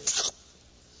down. Just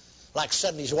like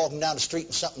suddenly he's walking down the street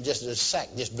and something just a sack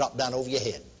just dropped down over your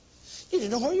head. You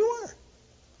didn't know where you were.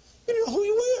 You didn't know who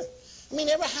you were. I mean,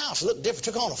 every house looked different,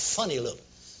 took on a funny look.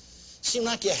 Seemed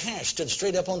like your hair stood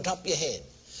straight up on top of your head.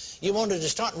 You wanted to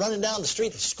start running down the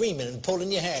street screaming and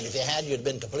pulling your hair, and if you had, you'd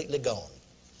been completely gone.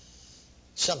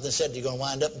 Something said you're going to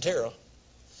wind up in Terrell.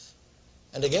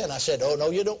 And again, I said, oh,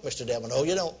 no, you don't, Mr. Devil. No,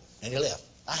 you don't. And he left.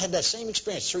 I had that same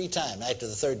experience 3 times. After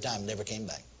the 3rd time, never came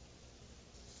back.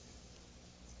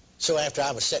 So after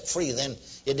I was set free, then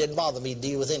it didn't bother me to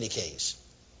deal with any case.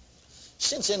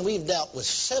 Since then, we've dealt with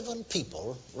 7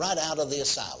 people right out of the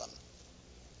asylum.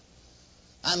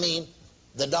 I mean,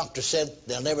 the doctor said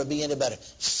they'll never be any better.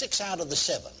 6 out of the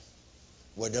 7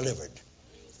 were delivered.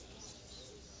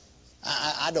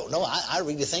 I don't know. I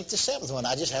really think the 7th one,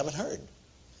 I just haven't heard.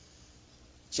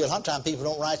 See, a lot of times people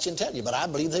don't write you and tell you, but I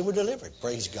believe they were delivered.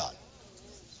 Praise God.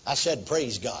 I said,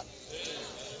 praise God.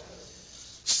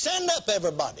 Stand up,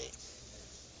 everybody.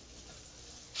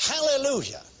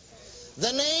 Hallelujah.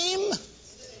 The name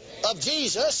of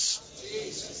Jesus,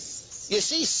 you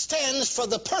see, stands for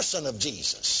the person of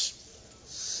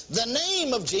Jesus. The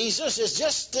name of Jesus is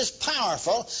just as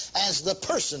powerful as the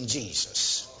person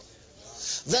Jesus.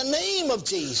 The name of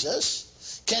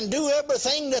Jesus can do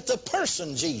everything that the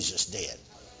person Jesus did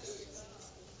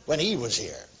when he was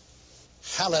here.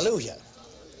 Hallelujah.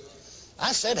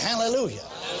 I said hallelujah.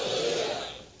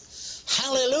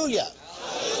 Hallelujah.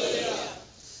 Hallelujah.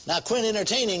 Now quit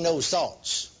entertaining those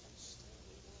thoughts.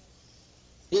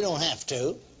 You don't have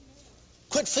to.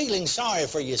 Quit feeling sorry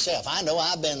for yourself. I know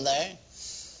I've been there.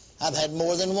 I've had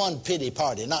more than one pity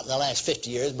party, not in the last 50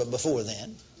 years, but before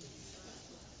then.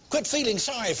 Quit feeling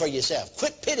sorry for yourself.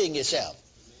 Quit pitying yourself.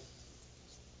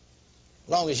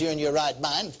 As long as you're in your right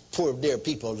mind, poor dear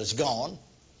people that's gone,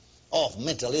 off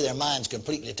mentally, their mind's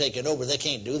completely taken over, they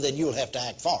can't do, then you'll have to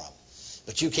act for them.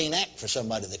 But you can't act for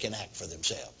somebody that can act for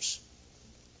themselves.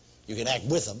 You can act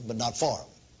with them, but not for them.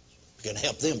 You can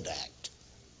help them to act.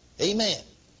 Amen.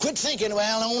 Quit thinking,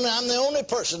 well, I'm the only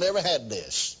person that ever had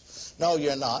this. No,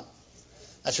 you're not.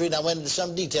 That's the reason I went into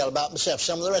some detail about myself.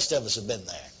 Some of the rest of us have been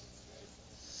there.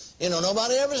 You know,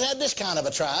 nobody ever had this kind of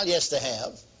a trial. Yes, they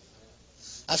have.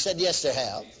 I said, yes, they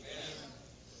have.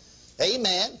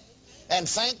 Amen. And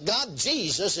thank God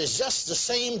Jesus is just the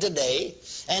same today,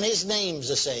 and his name's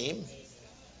the same.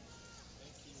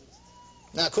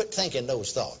 Now, quit thinking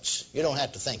those thoughts. You don't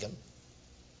have to think them.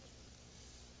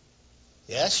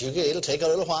 Yes, it'll take a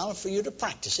little while for you to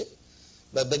practice it,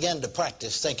 but begin to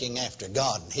practice thinking after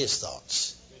God and his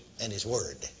thoughts and his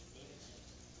word.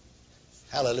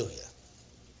 Hallelujah.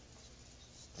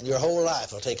 And your whole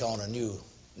life will take on a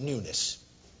newness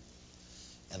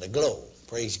and a glow,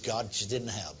 praise God, that you didn't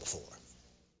have before.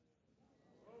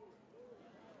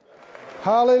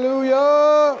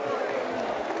 Hallelujah.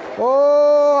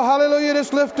 Oh, hallelujah.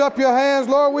 Just lift up your hands.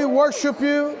 Lord, we worship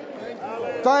you.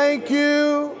 Thank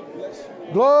you.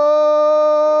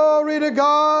 Glory to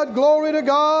God. Glory to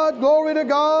God. Glory to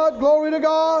God. Glory to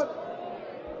God.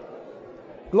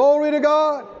 Glory to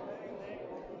God.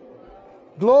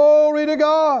 Glory to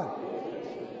God.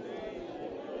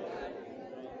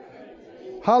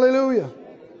 Hallelujah.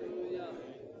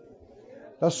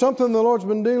 That's something the Lord's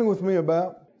been dealing with me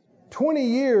about. 20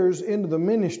 years into the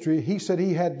ministry, he said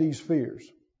he had these fears.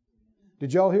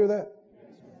 Did y'all hear that?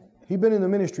 He'd been in the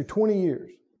ministry 20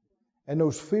 years, and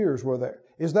those fears were there.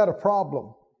 Is that a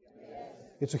problem?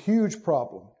 It's a huge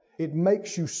problem. It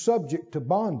makes you subject to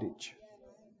bondage.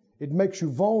 It makes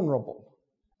you vulnerable,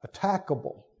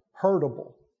 attackable,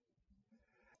 hurtable.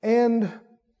 And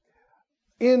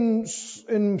in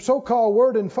so-called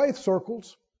word and faith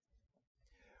circles,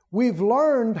 we've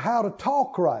learned how to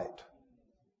talk right.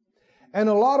 And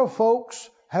a lot of folks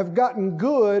have gotten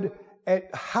good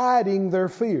at hiding their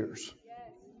fears.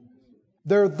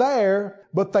 They're there,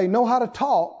 but they know how to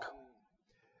talk.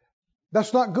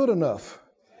 That's not good enough.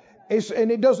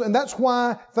 And that's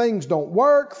why things don't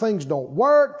work.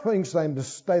 Things seem to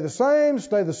stay the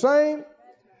same.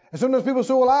 And sometimes people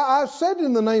say, well, I said it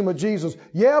in the name of Jesus.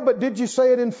 Yeah, but did you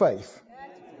say it in faith?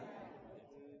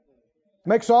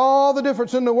 Makes all the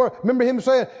difference in the world. Remember him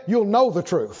saying, you'll know the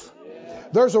truth.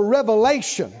 There's a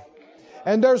revelation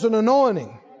and there's an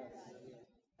anointing.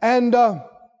 And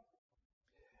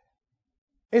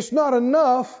it's not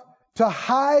enough to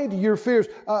hide your fears.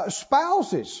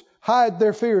 Spouses hide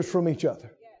their fears from each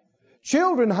other.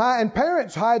 Children hide, and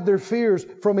parents hide their fears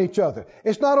from each other.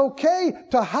 It's not okay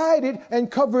to hide it and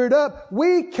cover it up.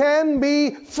 We can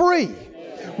be free.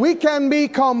 We can be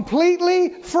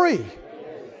completely free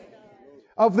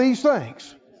of these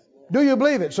things. Do you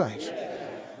believe it, saints?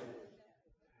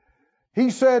 He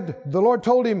said, the Lord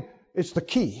told him, it's the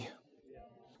key.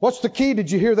 What's the key? Did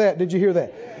you hear that?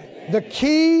 The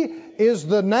key is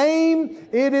the name.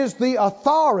 It is the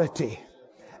authority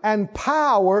and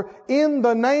power in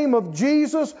the name of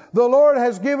Jesus. The Lord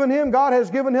has given him, God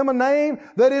has given him a name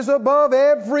that is above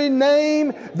every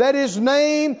name that is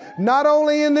named, not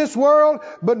only in this world,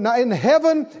 but in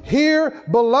heaven, here,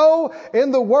 below,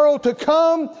 in the world to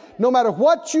come. No matter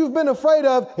what you've been afraid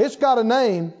of, it's got a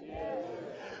name.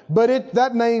 But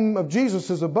that name of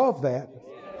Jesus is above that.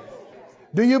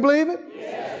 Do you believe it?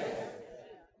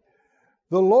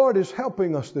 The Lord is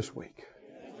helping us this week.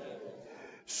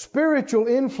 Spiritual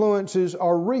influences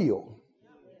are real.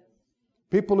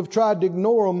 People have tried to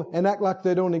ignore them and act like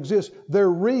they don't exist. They're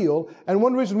real. And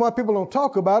one reason why people don't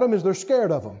talk about them is they're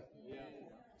scared of them.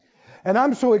 And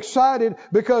I'm so excited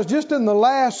because just in the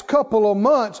last couple of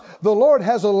months, the Lord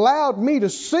has allowed me to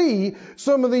see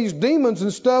some of these demons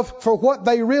and stuff for what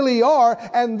they really are.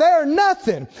 And they're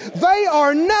nothing. They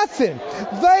are nothing.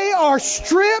 They are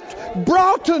stripped,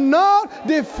 brought to naught,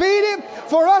 defeated.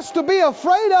 For us to be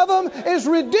afraid of them is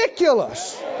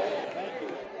ridiculous.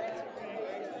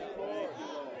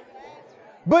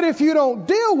 But if you don't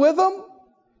deal with them,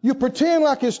 you pretend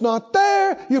like it's not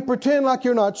there. You pretend like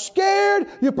you're not scared.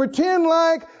 You pretend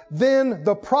like then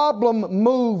the problem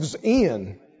moves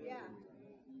in.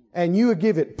 And you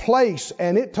give it place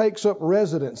and it takes up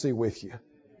residency with you.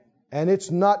 And it's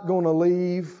not going to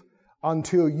leave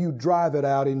until you drive it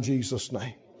out in Jesus'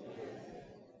 name.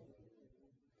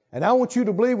 And I want you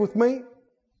to believe with me,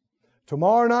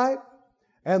 tomorrow night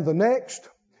and the next,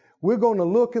 we're going to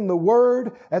look in the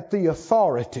Word at the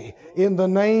authority in the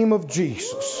name of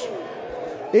Jesus.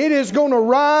 It is going to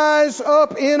rise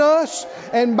up in us,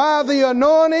 and by the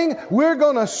anointing, we're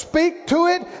going to speak to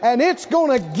it, and it's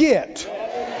going to get.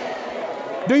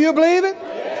 Do you believe it?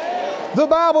 The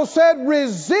Bible said,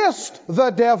 resist the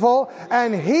devil,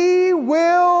 and he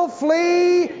will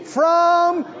flee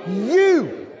from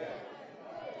you.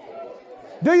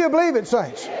 Do you believe it,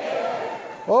 saints?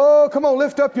 Oh, come on,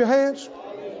 lift up your hands.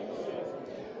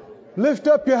 Lift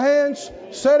up your hands.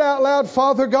 Say it out loud,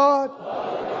 Father God,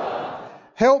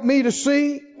 help me to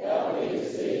see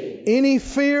any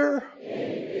fear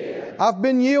I've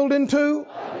been yielding to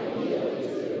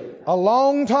a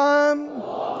long time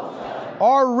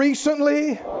or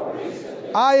recently.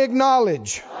 I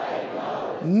acknowledge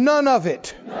none of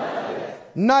it,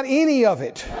 not any of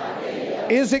it,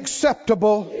 is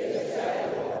acceptable.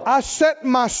 I set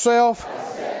myself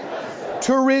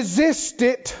to resist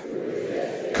it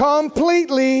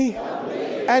completely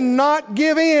and not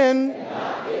give in.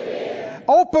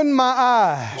 Open my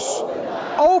eyes.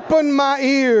 Open my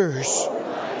ears.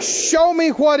 Show me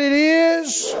what it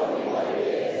is.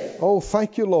 Oh,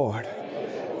 thank you, Lord.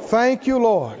 Thank you,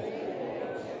 Lord.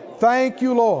 Thank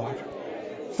you, Lord.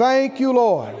 Thank you,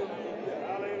 Lord.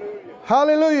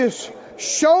 Hallelujah.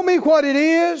 Show me what it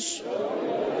is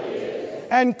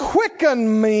and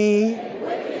quicken me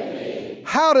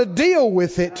how to deal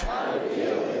with it.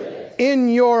 In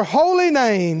your holy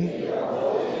name,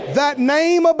 that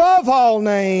name above all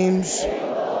names,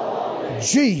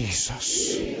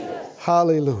 Jesus.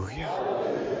 Hallelujah.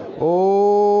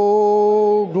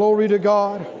 Oh, glory to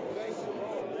God.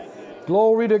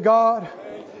 Glory to God.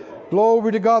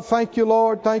 Glory to God. Thank you,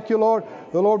 Lord. Thank you, Lord.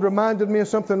 The Lord reminded me of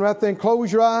something right then.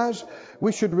 Close your eyes.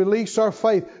 We should release our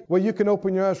faith. Well, you can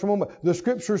open your eyes for a moment. The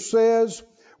Scripture says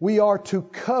we are to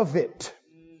covet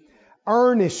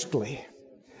earnestly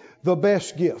the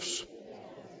best gifts.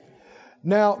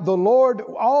 Now, the Lord,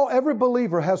 every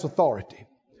believer has authority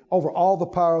over all the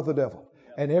power of the devil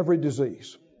and every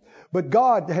disease. But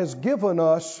God has given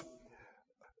us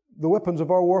the weapons of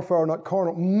our warfare are not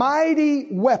carnal, mighty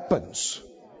weapons.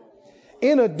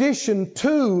 In addition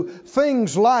to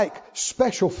things like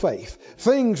special faith,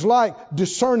 things like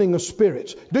discerning of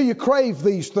spirits. Do you crave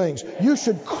these things? You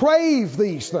should crave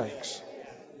these things.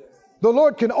 The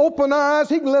Lord can open our eyes.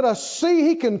 He can let us see.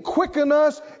 He can quicken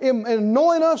us and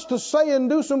anoint us to say and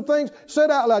do some things. Say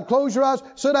it out loud. Close your eyes.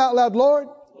 Say it out loud. Lord,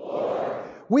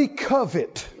 we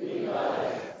covet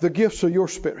the gifts of your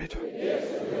Spirit.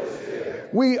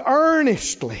 We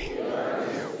earnestly,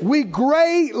 we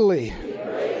greatly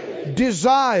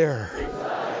desire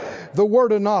the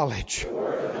word of knowledge,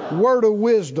 word of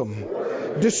wisdom,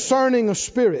 discerning of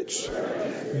spirits,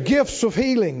 gifts of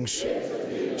healings,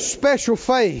 special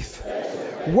faith,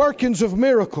 workings of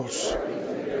miracles,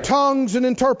 tongues and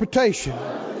interpretation,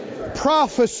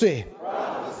 prophecy.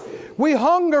 We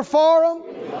hunger for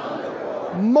them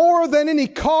more than any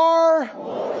car,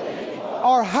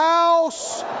 our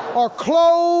house, our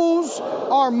clothes,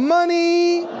 our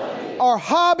money, our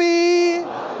hobby,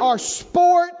 our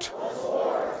sport.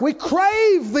 We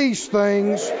crave these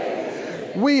things.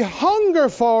 We hunger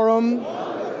for them,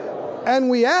 and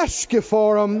we ask you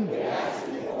for them,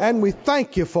 and we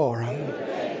thank you for them.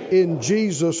 In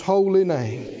Jesus' holy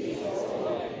name.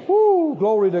 Woo,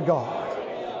 glory to God.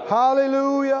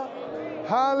 Hallelujah.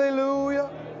 Hallelujah.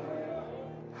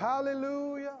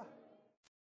 Hallelujah.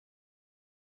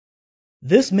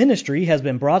 This ministry has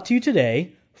been brought to you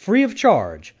today free of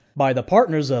charge by the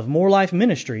partners of More Life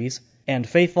Ministries and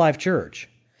Faith Life Church.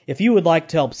 If you would like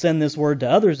to help send this word to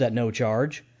others at no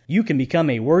charge, you can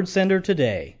become a word sender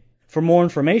today. For more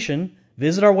information,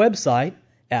 visit our website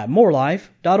at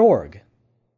morelife.org.